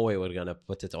 There's no way we're gonna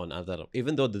put it on other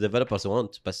even though the developers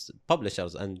want but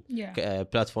publishers and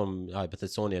platform but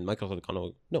Sony and Microsoft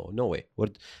no way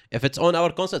if it's on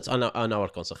our console it's on our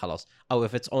console خلاص او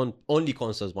if it's on only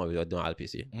consoles ما بيودون على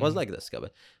PC was like this قبل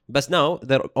but now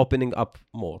they're opening up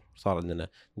more صار عندنا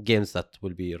games that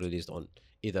will be released on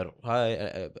either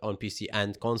on PC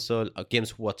and console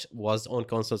games what was on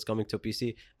consoles coming to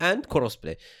PC and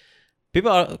crossplay.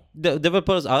 The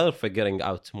developers are figuring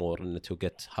out more to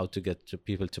get how to get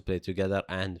people to play together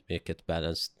and make it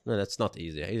balanced. No, that's not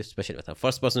easy, especially with a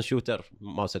first-person shooter.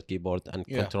 Mouse and keyboard and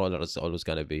controller is always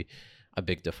going to be a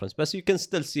big difference. But you can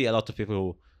still see a lot of people who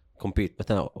compete. But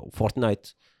now Fortnite,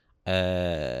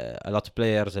 a lot of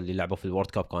players اللي لعبوا في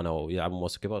الورد كاب كانوا يلعبوا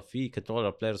mouse and keyboard. في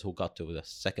controller players who got to the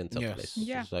second place.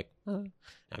 It's like,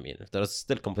 I mean, there's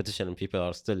still competition and people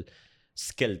are still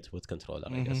skilled with controller,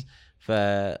 I guess.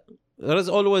 there is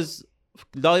always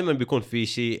دائما بيكون في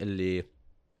شيء اللي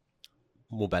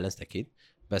مو balanced أكيد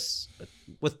بس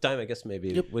with time I guess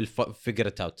maybe we'll figure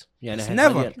it out. يعني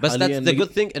never. But that's the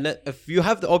good thing and if you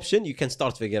have the option you can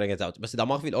start figuring it out. بس إذا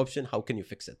ما في الoption how can you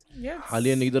fix it?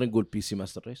 حاليا نقدر نقول PC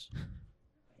Master Race.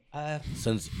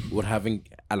 Since we're having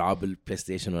ألعاب البلاي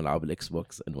ستيشن وألعاب الإكس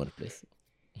بوكس in one place.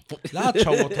 لا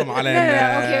تشوطهم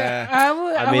علينا.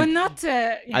 I will not.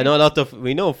 I know a lot of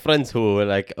we know friends who were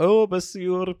like, oh, but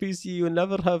your PC you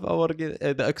never have our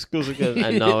the exclusive game.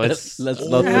 And now it's let's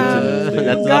not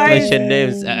mention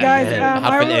names. Guys,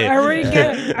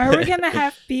 are we gonna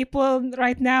have people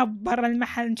right now برا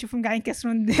المحل نشوفهم قاعدين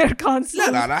يكسرون their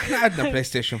consoles؟ لا احنا عندنا بلاي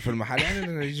ستيشن في المحل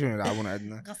يعني يجون يلعبون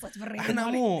عندنا. احنا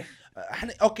مو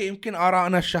احنا اوكي يمكن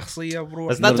آرائنا الشخصية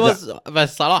بروح.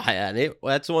 بس صراحة يعني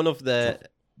that's one of the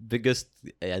biggest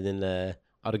يعني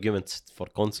arguments for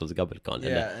consoles قبل كان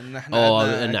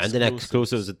إن عندنا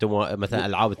exclusives مثلا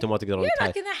ألعاب أنتم ما تقدرون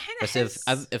بس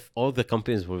if all the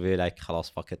companies will be like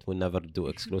خلاص fuck it we'll never do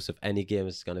exclusive any game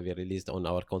is gonna be released on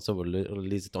our console we'll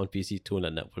release it on PC too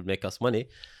and it will make us money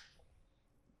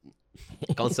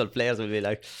console players will be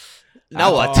like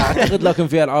now what. أعتقد لكن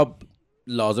في ألعاب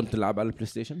لازم تلعب على البلاي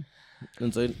ستيشن.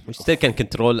 Which still can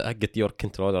get your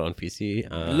controller on PC.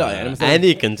 لا يعني مثلا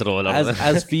any controller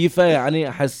as FIFA يعني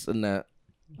أحس إنه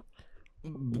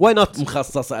Why not?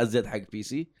 مخصصه ازيد حق بي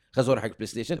سي خزور حق بلاي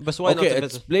ستيشن بس why اوكي not if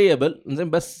اتس it's- بلايبل زين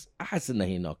بس احس انه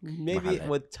هي نوك maybe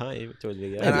with time it will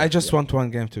be And I just want one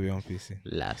game to be on PC.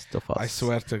 Last of Us. I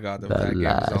swear to God, if The that game is on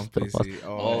Last of PC.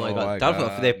 Oh my god.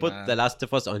 تعرف if they put man. The Last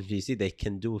of Us on PC they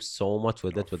can do so much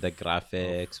with it, with the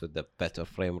graphics, with the better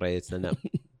frame rates, and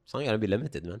it's not gonna be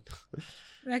limited, man.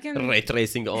 لكن Ray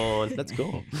tracing on. Let's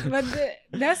go. but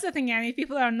that's the thing يعني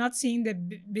people are not seeing the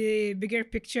bigger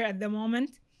picture at the moment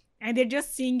and they're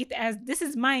just seeing it as this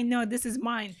is mine, no this is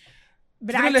mine.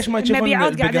 ليش ما تشوفون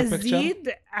المبيعات ال قاعدة bigger picture؟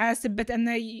 تزيد على سبة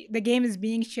أن the game is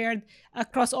being shared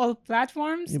across all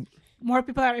platforms. More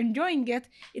people are enjoying it.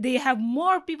 If they have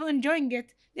more people enjoying it,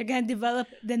 they're gonna develop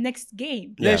the next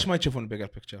game. ليش ما يشوفون bigger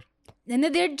picture؟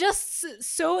 لأن they're just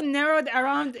so narrowed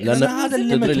around. لأن هذا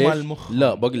الليمت تدري مال ليش؟ المخ.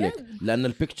 لا بقول لك لان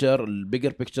البيجر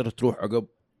بيكتشر تروح عقب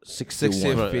 60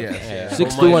 61 FPS.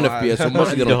 61 FPS وما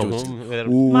تقدر تجوز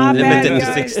My bad, limited to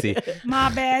guys. 60. My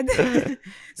bad.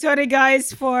 Sorry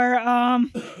guys for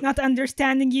not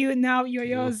understanding you. Now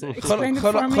Yoyo's explained it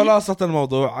for me. خلاصة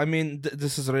الموضوع I mean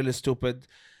this is really stupid.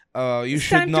 You It's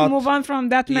should time not to move on from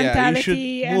that mentality.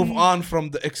 you should move on from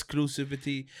the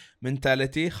exclusivity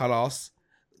mentality. خلاص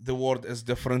the world is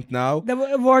different now. The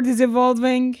world is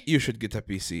evolving. You should get a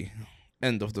PC.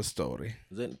 End of the story.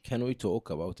 زين can we talk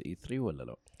about E3 ولا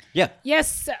لا؟ Yeah. Yes.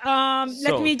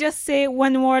 Let So- me just say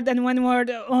one word and one word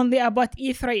only about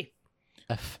E3.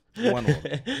 F. One word.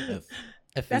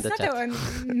 F in That's the not chat.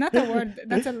 not a word.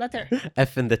 That's a letter.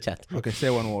 F in the chat. Okay, say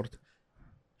one word.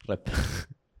 Rip.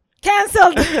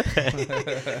 Cancelled.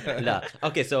 لا.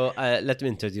 Okay, so let me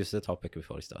introduce the topic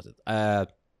before we started.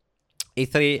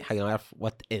 E3 حق نعرف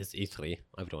what is E3.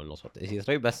 Everyone knows what is E3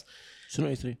 بس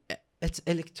شنو E3؟ it's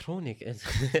electronic.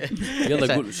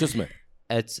 يلا قول شو اسمه؟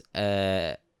 It's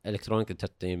Electronic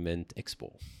Entertainment Expo.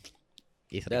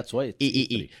 E3. That's why it's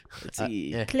EEE. It's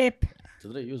EEE. Clip.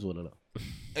 تدري يوز ولا لا؟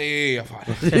 ايه يا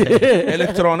فعلا.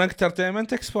 الكترونيك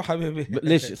انترتينمنت اكسبو حبيبي.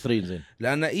 ليش 3 زين؟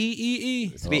 لان اي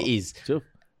 3 E's. شوف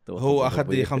هو اخذ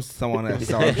لي 5 ثواني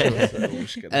استوعب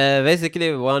مشكله.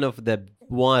 Basically one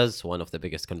of the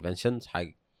biggest conventions حق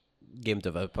game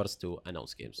developers to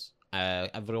announce games.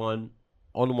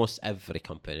 Almost every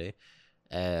company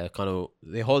كانوا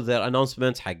they hold their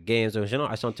announcements حق games وشنو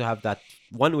عشان to have that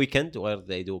one weekend where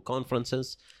they do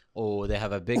conferences or they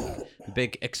have a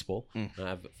big expo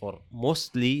for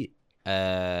mostly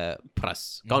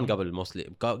press. كان قبل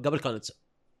قبل كانت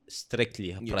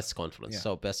strictly a press conference.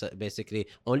 So basically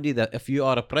only if you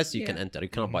are a press you can enter. You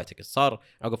cannot buy tickets. صار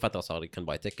عقب فترة صار you can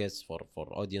buy tickets for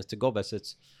audience to go but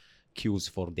it's queues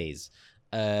for days.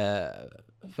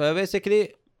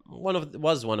 Basically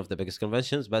was one of the biggest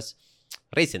conventions بس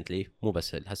recently مو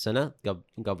بس هالسنة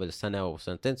قبل سنة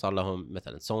وسنتين صار لهم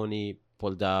مثلا Sony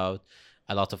pulled out,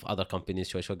 a lot of other companies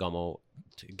شوي قاموا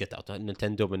get out.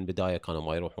 Nintendo من بداية كانوا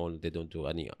ما يروحون, they don't do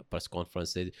any press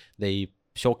conference, they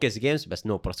showcase games but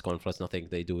no press conference, nothing.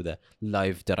 They do the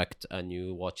live direct and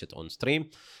you watch it on stream,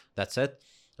 that's it.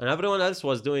 And everyone else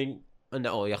was doing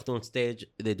ياخذون stage,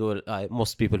 they do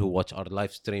most people who watch our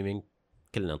live streaming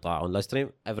كلنا نطلع on live stream,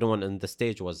 everyone in the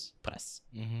stage was press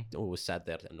who sat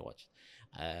there and watched.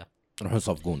 راح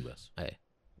يصفقون بس.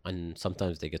 And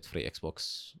sometimes they get free Xbox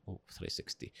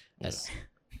 360 S.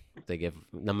 They give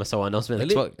لما سووا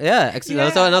announcement Xbox, لما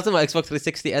سووا announcement Xbox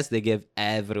 360 S they gave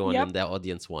everyone in the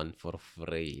audience one for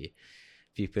free.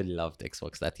 People loved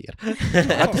Xbox that year.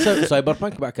 حتى سايبر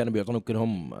بانك بعد كانوا بيعطونهم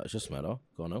كلهم شو اسمه لا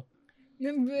كونوا.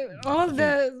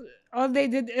 all they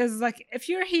did is like if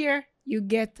you're here you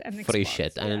get an Free Xbox.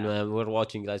 shit. And we're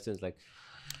watching license like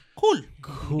cool.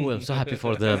 I'm so happy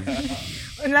for them.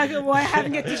 Like why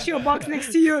having a tissue box next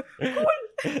to you?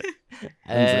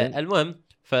 المهم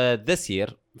for this year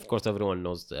of course everyone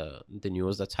knows the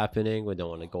news that's happening. We don't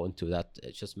want to go into that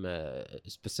just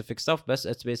specific stuff but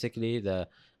it's basically the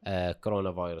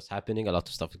coronavirus happening, a lot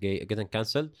of stuff getting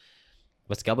cancelled.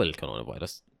 بس قبل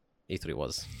coronavirus E3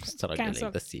 was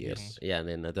struggling this year.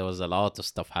 يعني there was a lot of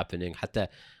stuff happening. حتى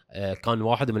كان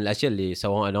واحد من الاشياء اللي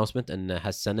سووها announcement ان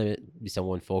هالسنه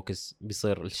بيسوون فوكس,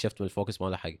 بيصير الشفت من الفوكس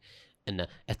ماله حق انه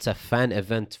it's a fan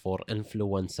event for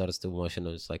influencers to motion.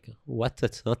 It's like what,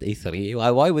 it's not E3,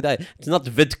 why would I, it's not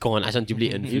VidCon عشان تجيب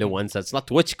لي influencers, it's not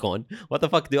TwitchCon. What the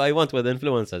fuck do I want with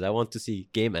influencers? I want to see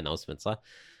game announcements.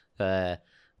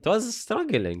 It was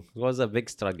struggling. It was a big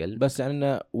struggle. بس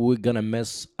يعني we're gonna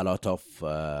miss a lot of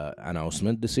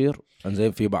announcement this year.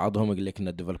 انزين في بعضهم يقول لك ان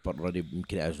الديفلوبر already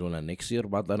يمكن يأجلونها next year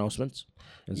بعض announcements.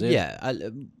 Yeah,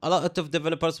 a lot of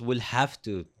developers will have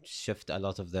to shift a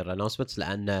lot of their announcements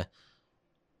لأن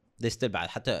they still بعد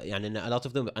حتى يعني إن a lot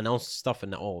of them announce stuff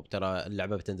إنه ترى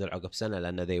اللعبة بتنزل عقب سنة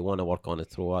لأن they want to work on it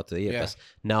throughout the year. Yeah. بس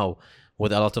now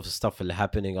with a lot of stuff اللي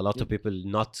happening, a lot of people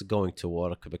not going to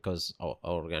work because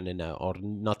or يعني or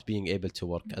not being able to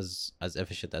work as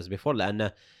efficient as before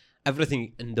لأن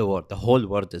everything in the world, the whole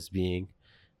world is being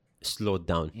slowed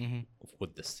down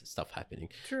with this stuff happening.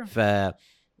 True.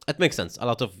 It makes sense. A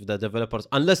lot of the developers,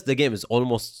 unless the game is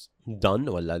almost done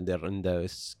ولا they're in the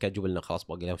schedule إنه خلاص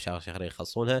باقي لهم شهرين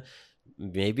يخلصونها,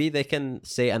 maybe they can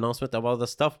say announcement about the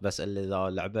stuff. بس اللي إذا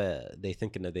لعبة they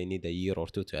think إنه they need a year or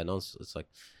two to announce, it's like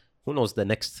who knows the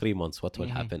next 3 months what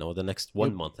will happen or the next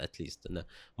 1 month at least. إنه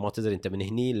ما تدري أنت من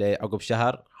هني لعقب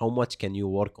شهر how much can you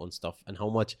work on stuff and how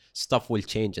much stuff will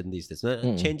change in these days.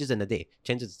 Changes in a day,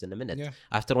 changes in a minute. Yeah.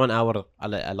 After 1 hour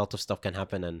a lot of stuff can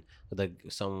happen and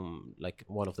some like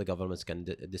one of the governments can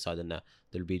decide that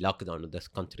there'll be lockdown in this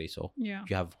country, so Yeah.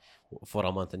 you have for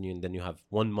a month and then you have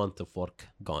 1 month of work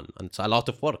gone, and it's a lot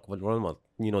of work with 1 month.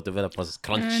 You know, developers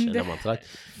crunch in a month, right?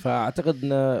 فاعتقد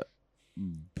ان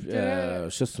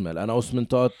شو اسمه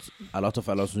الاناونسمنتات a lot of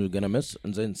announcements you're gonna miss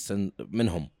انزين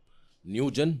منهم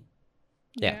نيوجن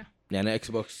Yeah. يعني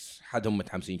اكس بوكس حدهم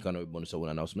متحمسين كانوا يبون يسوون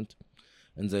اناونسمنت.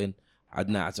 انزين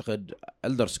عندنا اعتقد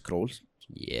Elder Scrolls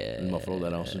Yeah. المفروض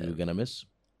announcement you're gonna miss.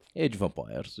 Age of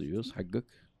Empires يوز حقك.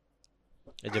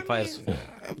 Age of Empires 4.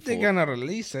 If they're gonna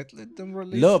release it, let them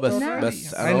release لا it بس already.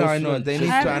 بس I know they need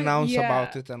to Have- announce yeah.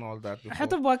 about it and all that before.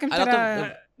 حتى بواكم A lot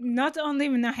ترى not only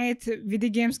من ناحية video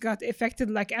games got affected,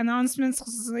 like announcements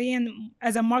خصوصيا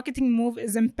as a marketing move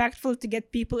is impactful to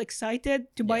get people excited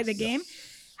to buy the game.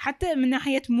 حتى من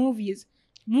ناحية movies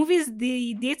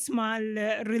the dates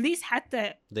مال release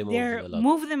حتى They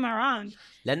move them around.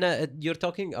 لأن you're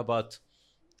talking about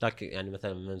like يعني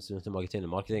مثلا مثل ما قلتين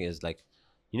marketing is like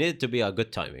you need it to be a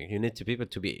good timing. You need to people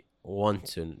to be want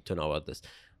to know about this.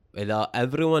 إذا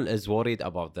everyone is worried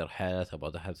about their health,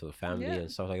 about the health of the family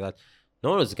and stuff like that, no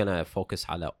one is gonna focus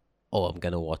على I'm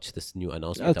gonna watch this new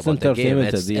announcement It's about the game.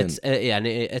 entertainment at the It's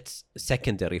يعني it's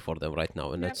secondary for them right now,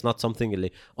 and it's not something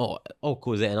اللي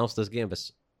cool they announced this game,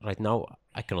 but right now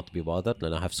I cannot be bothered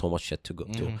and I have so much shit to go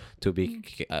to be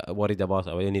worried about.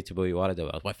 I need to be worried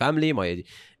about my family, my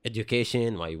education,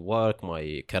 my work, my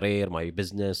career, my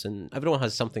business, and everyone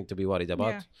has something to be worried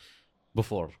about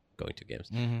before going to games.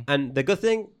 And the good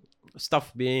thing, stuff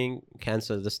being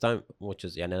cancelled this time, which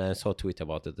is يعني I saw a tweet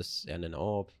about this يعني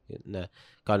إنه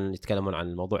كانوا يتكلمون عن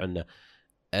الموضوع إنه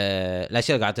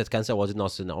الأشياء قاعدة تتكنسل واجد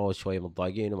ناس إنه شوي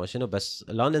متضايقين وما شنو, بس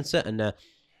لا ننسى إنه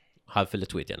هذا في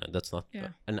التويت يعني that's not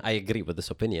and I agree with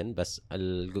this opinion, بس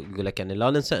يقول لك يعني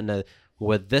لا ننسى إنه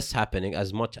with this happening,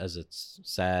 as much as it's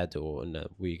sad or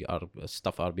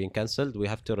stuff are being cancelled, we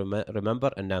have to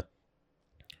remember إنه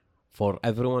for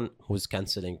everyone who's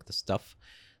cancelling the stuff,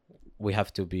 we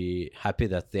have to be happy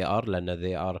that they are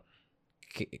لأن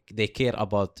they care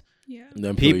about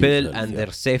people and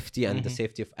their safety and the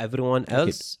safety of everyone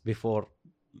else before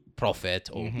profit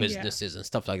or businesses and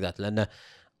stuff like that. لأن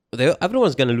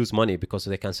everyone's gonna lose money because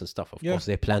they cancel stuff. Of course,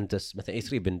 they planned this. مثلا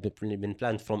E3 been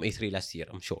planned from E3 last year.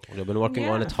 I'm sure they've been working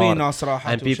on it hard. في ناس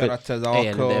راحت وشرت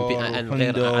تذاكر and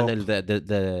غير عن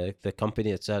the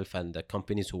company itself and the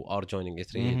companies who are joining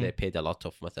E3, they paid a lot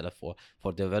of مثلا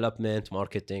for development,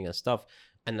 marketing and stuff.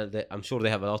 And I'm sure they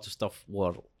have a lot of stuff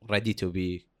were ready to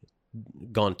be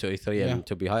gone to E3 and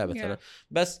to be higher. مثلا.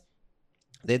 But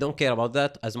they don't care about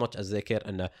that as much as they care.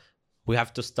 And we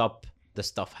have to stop the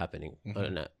stuff happening.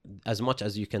 As much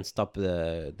as you can stop the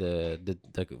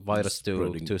virus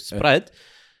to spread,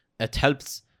 it helps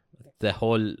the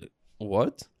whole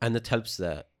world and it helps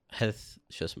the health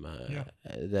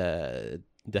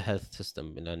the health system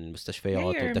من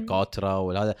المستشفيات والدكاترة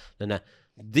والهذا. لأن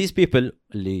these people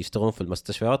اللي يشتغلون في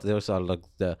المستشفيات, those are like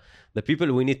the people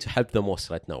we need to help the most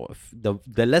right now. If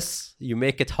the less you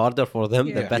make it harder for them,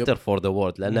 the better for the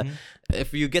world. لأن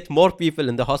if you get more people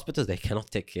in the hospitals, they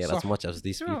cannot take care as much as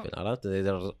these people. Right?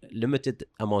 There are limited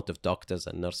amount of doctors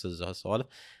and nurses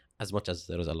as much as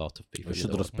there is a lot of people. We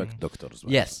should respect doctors.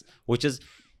 Yes, which is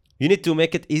you need to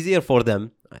make it easier for them,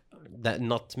 that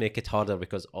not make it harder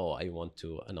because I want to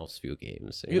announce few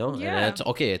games, you know. And it's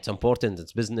okay, it's important,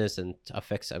 it's business and it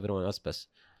affects everyone else, but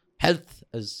health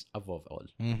is above all.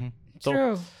 So,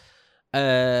 True.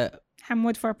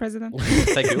 Hamoud for president.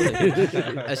 Thank you.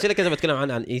 الشيء اللي كنت بتكلم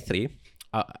عن E3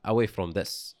 away from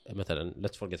this مثلا,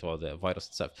 let's forget about the virus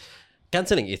itself,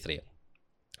 cancelling E3.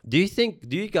 Do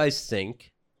you guys think,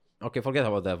 okay, forget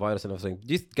about the virus and everything,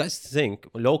 do you guys think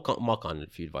لو ما كان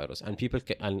في الفيروس and people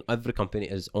and every company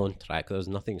is on track, there's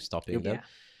nothing stopping them,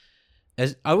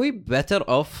 are we better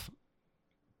off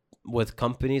with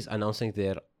companies announcing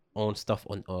their own stuff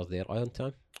on their own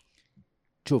time?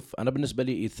 شوف انا بالنسبه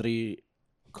لي E3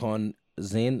 كان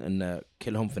زين ان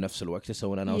كلهم في نفس الوقت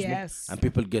يسوون announcement Yes. and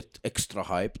people get extra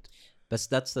hyped. بس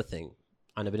that's the thing.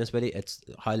 انا بالنسبه لي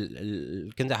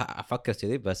كنت افكر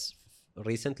كذي بس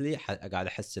recently قاعد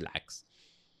احس العكس.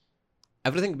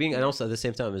 Everything being announced at the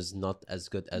same time is not as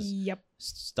good as Yep.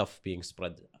 stuff being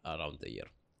spread around the year.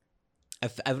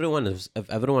 If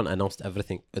everyone announced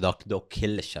everything though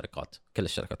كل الشركات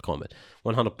كامل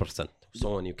 100%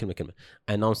 سوني كلمة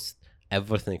announced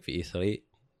everything في E3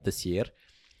 this year,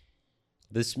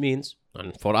 this means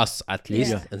and for us at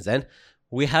least and then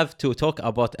we have to talk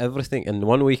about everything in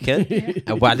one weekend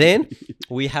وبعدين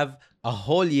we have a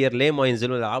whole year ليه ما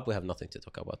ينزلون الألعاب we have nothing to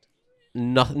talk about.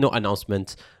 No announcement,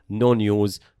 no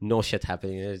news, no shit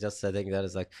happening. It's just sitting there.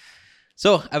 It's like, so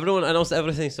everyone announced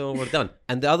everything, so we're done.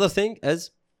 And the other thing is,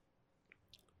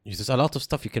 there's a lot of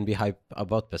stuff you can be hype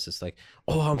about, but it's like,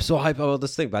 oh, I'm so hype about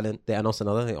this thing. But then they announce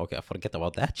another thing. Okay, I forget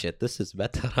about that shit. This is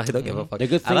better. I don't give a fuck. The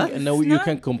good thing now you not-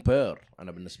 can compare.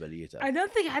 أنا بالنسبة لي I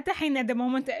don't think حتى حين at the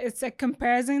moment it's a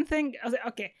comparison thing.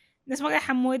 Okay, نسمع يا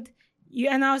حمود, you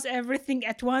announce everything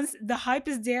at once. The hype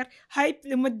is there. Hype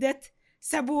لمدة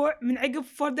أسبوع من عقب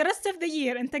for the rest of the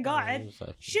year. أنت قاعد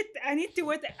shit. I need to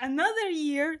wait another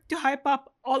year to hype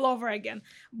up all over again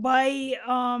by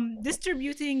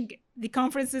distributing the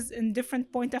conferences in different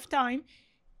point of time.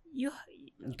 You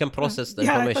can process the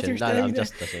Yeah, I thought information. you were No, I'm saying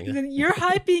just touching. then you're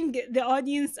hyping the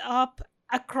audience up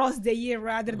across the year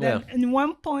rather than in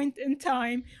one point in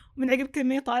time. من عقب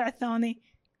كلمة طالع الثاني.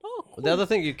 The other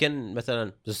thing you can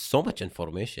مثلا there's so much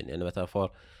information يعني مثلا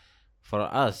for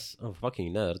us fucking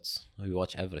nerds we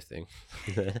watch everything.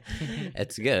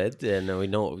 It's good and we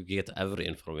know we get every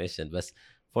information but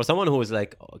for someone who is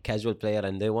like a casual player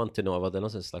and they want to know about the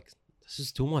news it's like this is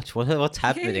too much. What's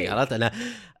happening?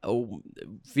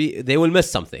 They will miss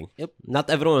something. Yep. Not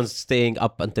everyone's staying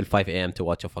up until 5 a.m. to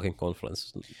watch a fucking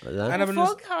conference. أنا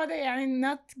فوق هذا يعني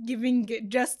not giving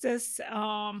justice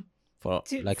for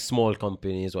like small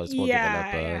companies or small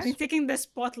developers. يعني taking the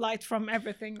spotlight from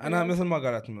everything. أنا مثل ما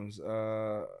قالت ممز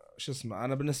شو اسمه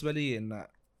أنا بالنسبة لي إن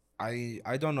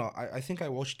I don't know I think I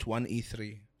watched one E3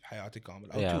 في حياتي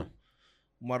كامل أو two.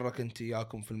 مرة كنت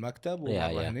إياكم في المكتب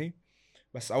ومرة هني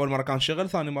بس أول مرة كان شغل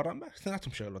ثاني مرة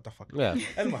اثنيناتهم شغل وتفق.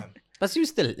 المهم بس you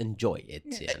still enjoy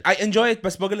it يعني. I enjoy it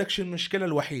بس بقول لك شو المشكلة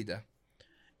الوحيدة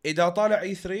إذا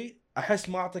طالع E3 أحس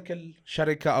ما أعطيك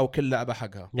الشركة أو كل لعبة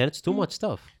حقها يعني it's too much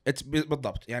stuff.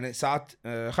 بالضبط يعني ساعات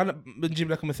خلنا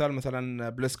بنجيب لك مثلا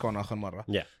بليسكون آخر مرة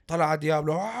طلع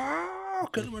ديابلو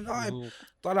كل من هايب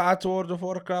طلعت وورد اوف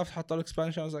ووركرافت حطوا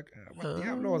الاكسبانشن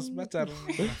ديابلو واز بيتر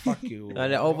فاك يو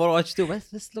يعني Overwatch 2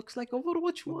 بس this looks like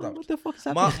Overwatch 1 what the fuck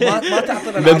ما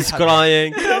تعطينا Mim's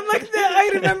crying. I'm like I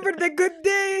remember the good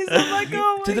days. I'm like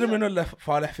oh تدري منو اللي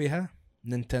فالح فيها؟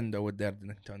 نينتندو والديرد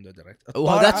نينتندو دايركت.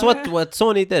 Well that's what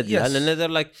Sony did. And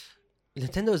they're like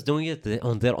Nintendo is doing it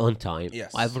on their own time.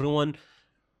 Everyone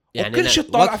يعني كل شيء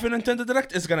طالع في نينتندو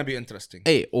دايركت is gonna be interesting.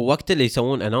 اي ووقت اللي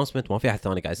يسوون announcement ما في احد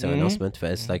ثاني قاعد يسوي announcement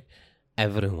فاس like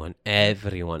everyone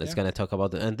is gonna talk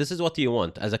about it and this is what you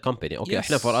want as a company. Okay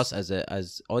احنا for us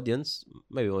as audience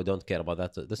maybe we don't care about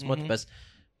that this much بس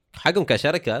حقهم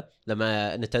كشركة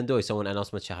لما نينتندو يسوون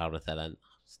announcement شهر مثلا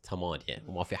 8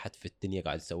 وما في حد في الدنيا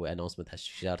قاعد يسوي announcement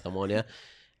هالشهر 8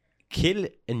 كل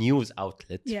نيوز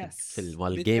اوتلت في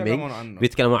الجيمنج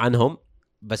بيتكلموا عنهم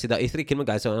بس اذا E3 كلمة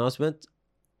قاعد يسوي announcement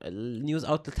النيوز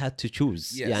outlet had to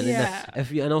choose. يعني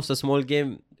if you announce a small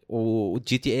game or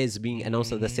GTA is being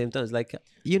announced at the same time it's like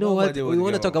you know what we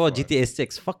want to talk about GTA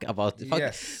 6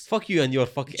 fuck you and your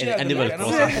animal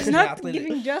crossing. It's not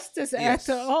giving justice at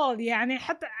all يعني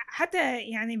حتى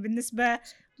يعني بالنسبة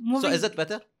So is it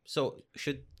better? So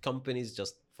should companies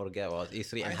just forget about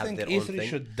E3 and have their own thing? I think E3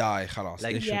 should die خلاص.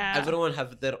 Like everyone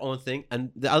have their own thing and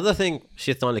the other thing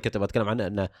شيء ثاني اللي كنت بتكلم عنه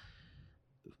انه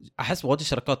احس وايد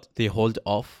الشركات they hold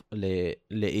off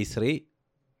ل E3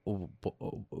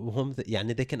 وهم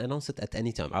يعني they can announce it at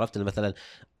any time. عرفت مثلا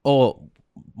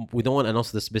we don't want to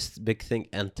announce this big thing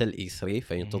until E3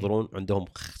 فينتظرون عندهم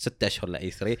 6 أشهر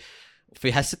ل E3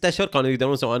 في هال6 أشهر كانوا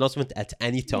يقدرون يسوون announcement at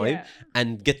any time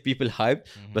and get people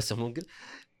hyped بس هم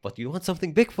but you want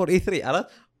something big for E3 عرفت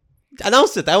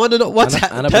announce it. I want to know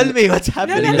tell me what's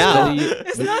happening now.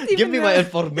 It's not even give me my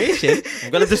information.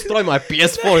 I'm gonna destroy my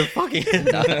PS4 fucking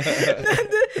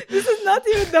this is not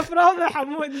even the problem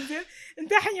حمود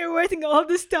انت الحين you're waiting all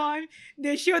this time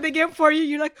they show the game for you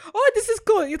you're like oh this is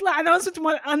cool يطلع announcement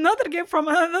another game from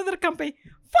another company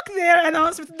fuck their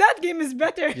announcement that game is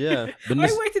better. Yeah.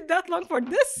 I waited that long for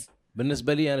this.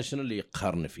 بالنسبة لي أنا شنو اللي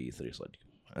يقهرني في E3 صدق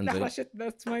لحظة shit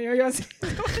that's my yo-yos.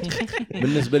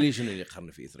 بالنسبه لي شنو اللي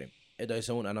يقارن في E3 اذا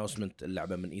يسوون اناونسمنت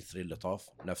اللعبه من E3 اللي طاف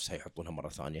نفسها يحطونها مره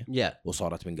ثانيه Yeah.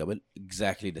 وصارت من قبل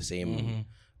exactly the same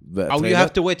Or you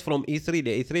have to wait from E3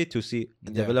 to E3 to see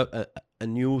develop a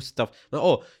new stuff.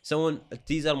 يسوون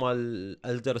التيزر مال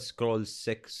Elder Scrolls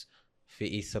 6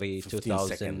 في E3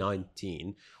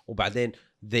 2019 وبعدين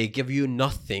they give you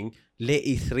nothing late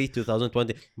E3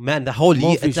 2020. Man, the whole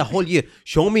year, it's a whole year.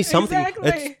 Show me something. Exactly.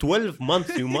 It's 12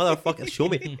 months, you motherfucker. Show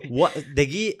me what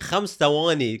دقيقة 5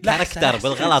 ثواني كاركتر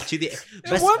بالغلط كذي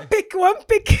بس one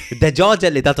pick. الدجاجة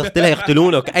اللي تقتلها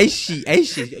يقتلونك أي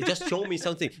شيء just show me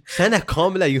something. سنة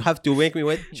كاملة you have to make me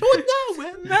wait. Show it now,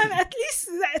 man. Man, at least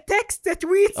text a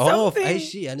tweet something. أي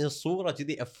شيء يعني الصورة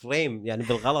كذي frame يعني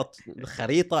بالغلط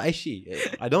الخريطة أي شيء.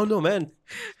 I don't know, man.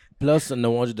 بلس انه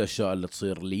واجد اشياء اللي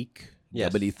تصير ليك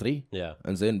قبل E3 Yeah.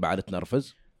 انزين بعد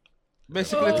تنرفز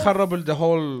basically تخرب the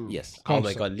whole yes Oh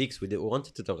my god, leaks. We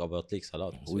wanted to talk about leaks a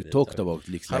lot. we talked about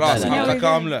leaks خلاص لا. حلقة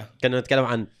كاملة. كنا نتكلم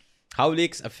عن how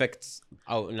leaks affects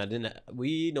أو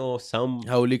we know some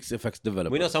how leaks affects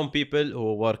developers we know some people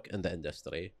who work in the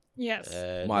industry. Yes.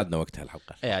 ما عندنا وقت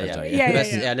هالحلقه Yeah. Yeah,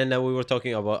 بس yeah. يعني إنه we were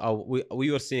talking about أو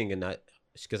we were seeing إنه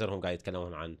إيش كثرهم قاعد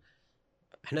يتكلمون عن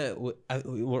إحنا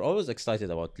we're always excited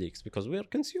about leaks because we are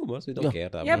consumers. We don't care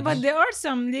that Yeah, much. but there are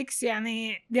some leaks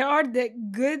يعني there are the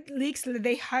good leaks that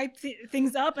they hype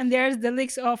things up and there's the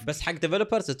leaks of بس حق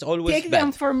developers it's always take the bad.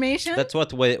 information. That's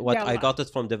what I يلا. got it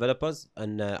from developers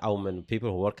and أو من people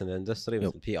who work in the industry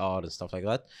with PR and stuff like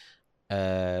that.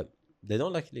 They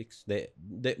don't like leaks.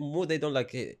 They don't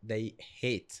like it. They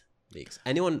hate leaks.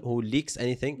 Anyone who leaks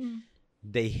anything,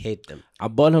 they hate them.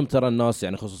 عبالهم ترى الناس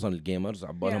يعني خصوصا الجيمرز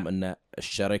عبالهم Yeah. ان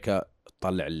الشركه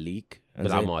تطلع الليك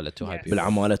بالعمالة to hype Yes. people.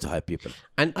 بالعماله to hype people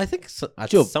And I think at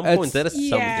شوف, some point it's- there is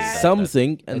Yeah.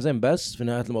 something. انزين بس في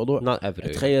نهايه الموضوع Not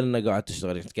every. تخيل انك قاعد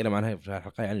تشتغل نتكلم عنها في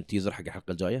الحلقه يعني التيزر حق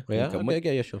الحلقه الجايه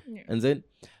نكمل. Yeah, sure. انزين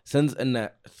سنز انه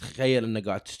تخيل انك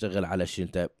قاعد تشتغل على شيء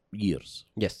انت years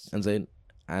Yes. انزين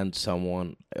and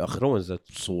someone ياخذ Ruins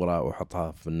it. صوره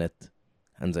ويحطها في النت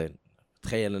انزين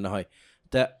تخيل انه هاي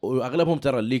واغلبهم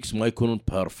ترى الليكس ما يكونون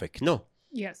بيرفكت No.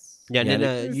 Yes.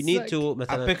 يعني you need It's to A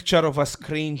مثلا picture of a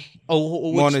screen. which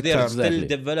they're monitor. still Exactly.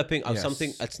 developing or Yes.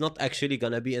 something. It's not actually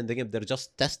gonna be in the game. They're just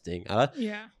testing.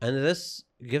 Yeah. And this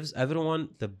gives everyone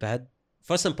the bad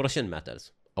first impression matters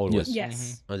always.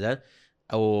 Yes. زين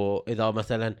او اذا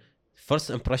مثلا first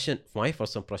impression my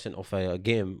first impression of a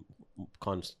game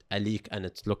كان a leak and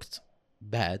it looked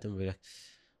bad and we're like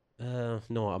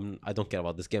no I don't care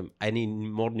about this game I need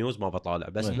more news ما بطالع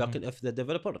بس لكن if the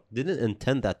developer didn't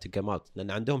intend that to come out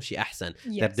لان عندهم شيء احسن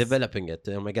they're Yes. developing it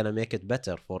they're gonna make it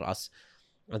better for us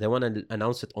and they want to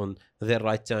announce it on their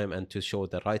right time and to show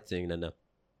the right thing لان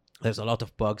there's a lot of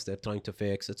bugs they're trying to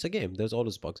fix it's a game there's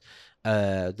always bugs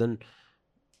then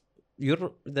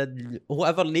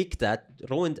whoever leaked that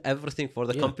ruined everything for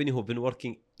the Yeah. company who've been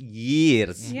working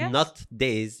years Yes. not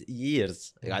days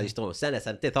years قاعد يشتغلون سنة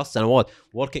سنتين 3 سنوات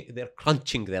working they're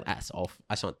crunching their ass off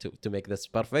عشان to make this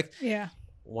perfect Yeah.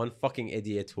 one fucking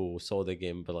idiot who saw the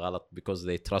game بالغلط because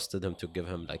they trusted him to give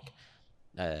him like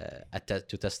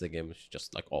to test the game is just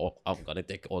like oh I'm gonna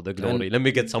take all the glory let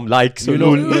me get some likes You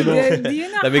know- Do you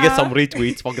know let me get how- some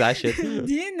retweets fuck that shit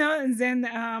Do you know? Then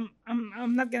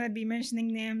I'm not gonna be mentioning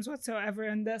names whatsoever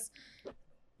in this,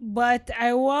 but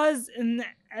I was in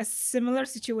a similar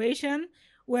situation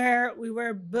where we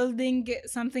were building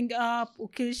something up,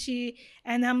 Ukishi,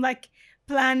 and I'm like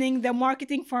planning the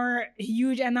marketing for a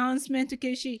huge announcement,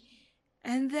 Ukishi,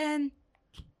 and then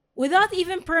without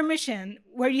even permission,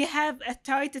 where you have a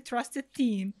tight, trusted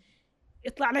team,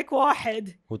 يطلع لك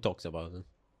واحد who talks about it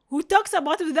who talks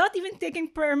about it without even taking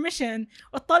permission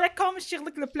وتطلع كامل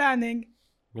شغلك البلاننج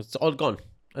it's all gone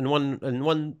in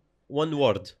one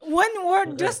word one word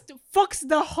just fucks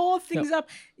the whole things up.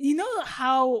 You know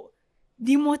how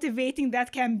demotivating that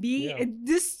can be. Yeah. It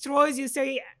destroys you. So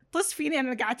طز فيني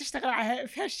انا قاعد اشتغل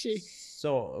في هالشيء.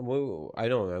 So I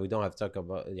know we don't have to talk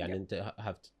about يعني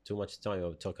have too much time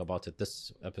to talk about it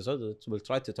this episode. We'll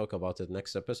try to talk about it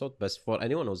next episode. But for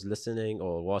anyone who's listening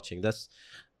or watching this,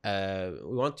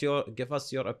 we want give us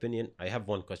your opinion. I have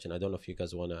one question. I don't know if you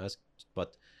guys want to ask, but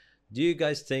do you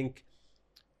guys think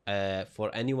for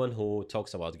anyone who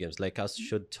talks about games like us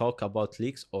should talk about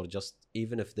leaks or just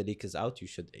even if the leak is out you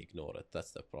should ignore it?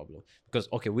 That's the problem because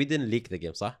okay we didn't leak the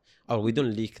game صح? Or we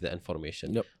don't leak the information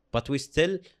Yep. but we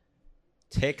still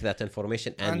take that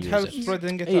information and use help it.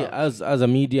 spreading it اي out. as a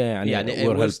media يعني يعني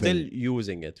we're we're helping. still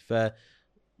using it.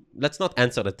 Let's not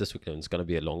answer it this week. It's going to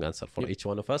be a long answer for each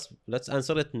one of us. Let's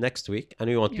answer it next week and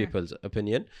we want Yeah. people's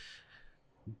opinion.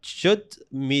 Should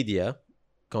media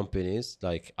companies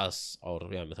like us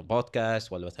or يعني مثلا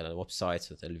podcast ولا مثلا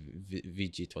websites مثل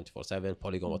VG 24/7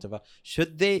 Polygon whatever,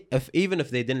 should they even if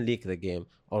they didn't leak the game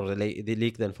or they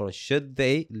leak the information, should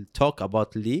they talk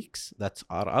about leaks that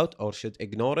are out or should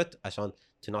ignore it عشان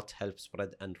to not help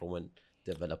spread and ruin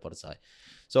developers eye?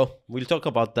 So we'll talk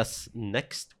about this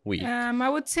next week. I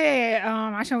would say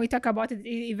عشان we talk about it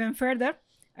even further,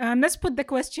 let's put the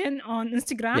question on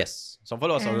Instagram. Yes, so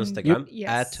follow us on And- Instagram Yes.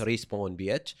 at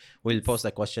respawnbh. We'll post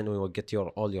the question, we will get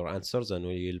all your answers and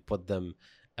we'll put them,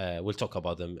 we'll talk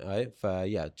about them, right?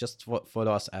 Yeah, just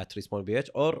follow us at respawnbh,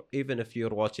 or even if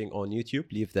you're watching on YouTube,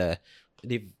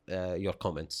 leave your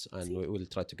comments and we will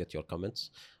try to get your comments.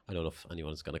 I don't know if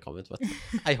anyone's gonna comment, but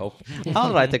I hope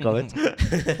I'll write a comment.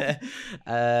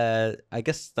 I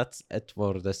guess that's it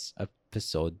for this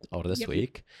episode or this Yep.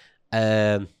 week.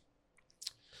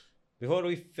 Before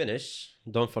we finish,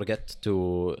 don't forget to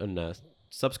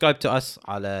subscribe to us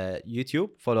on YouTube.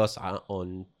 Follow us on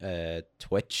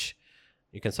Twitch.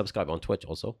 You can subscribe on Twitch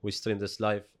also. We stream this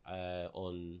live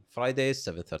on Fridays,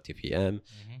 7:30 p.m.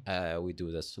 We do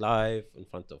this live in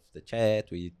front of the chat.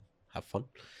 We have fun.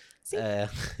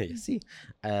 See.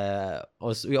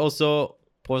 We also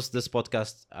post this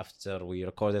podcast after we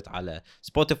record it على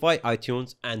Spotify,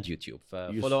 iTunes and YouTube.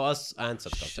 Follow us and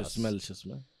subscribe to us. شو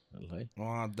اسمه والله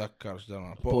ما اتذكر ايش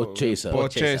ده بوتشيسر.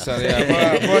 بوتشيسر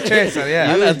يا بوتشيسر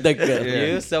يا انا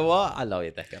اتذكر You سوا الله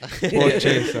يذكر.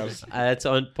 بوتشيسرز It's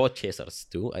on Podchasers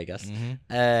too, I guess.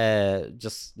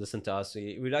 Just listen to us.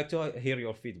 We like to hear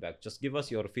your feedback. Just give us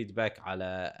your feedback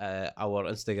على our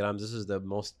Instagram. This is the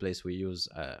most place we use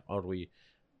or we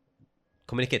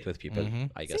communicate with people,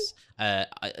 I guess.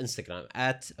 Instagram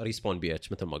at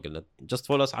respawnbh مثل ما قلنا. Just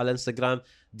follow us على Instagram,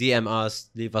 DM us,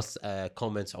 leave us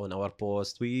comments on our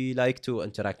post. We like to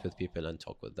interact with people and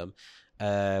talk with them.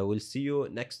 We'll see you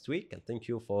next week and thank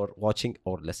you for watching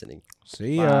or listening.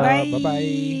 See ya. Bye. Bye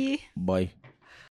bye. باي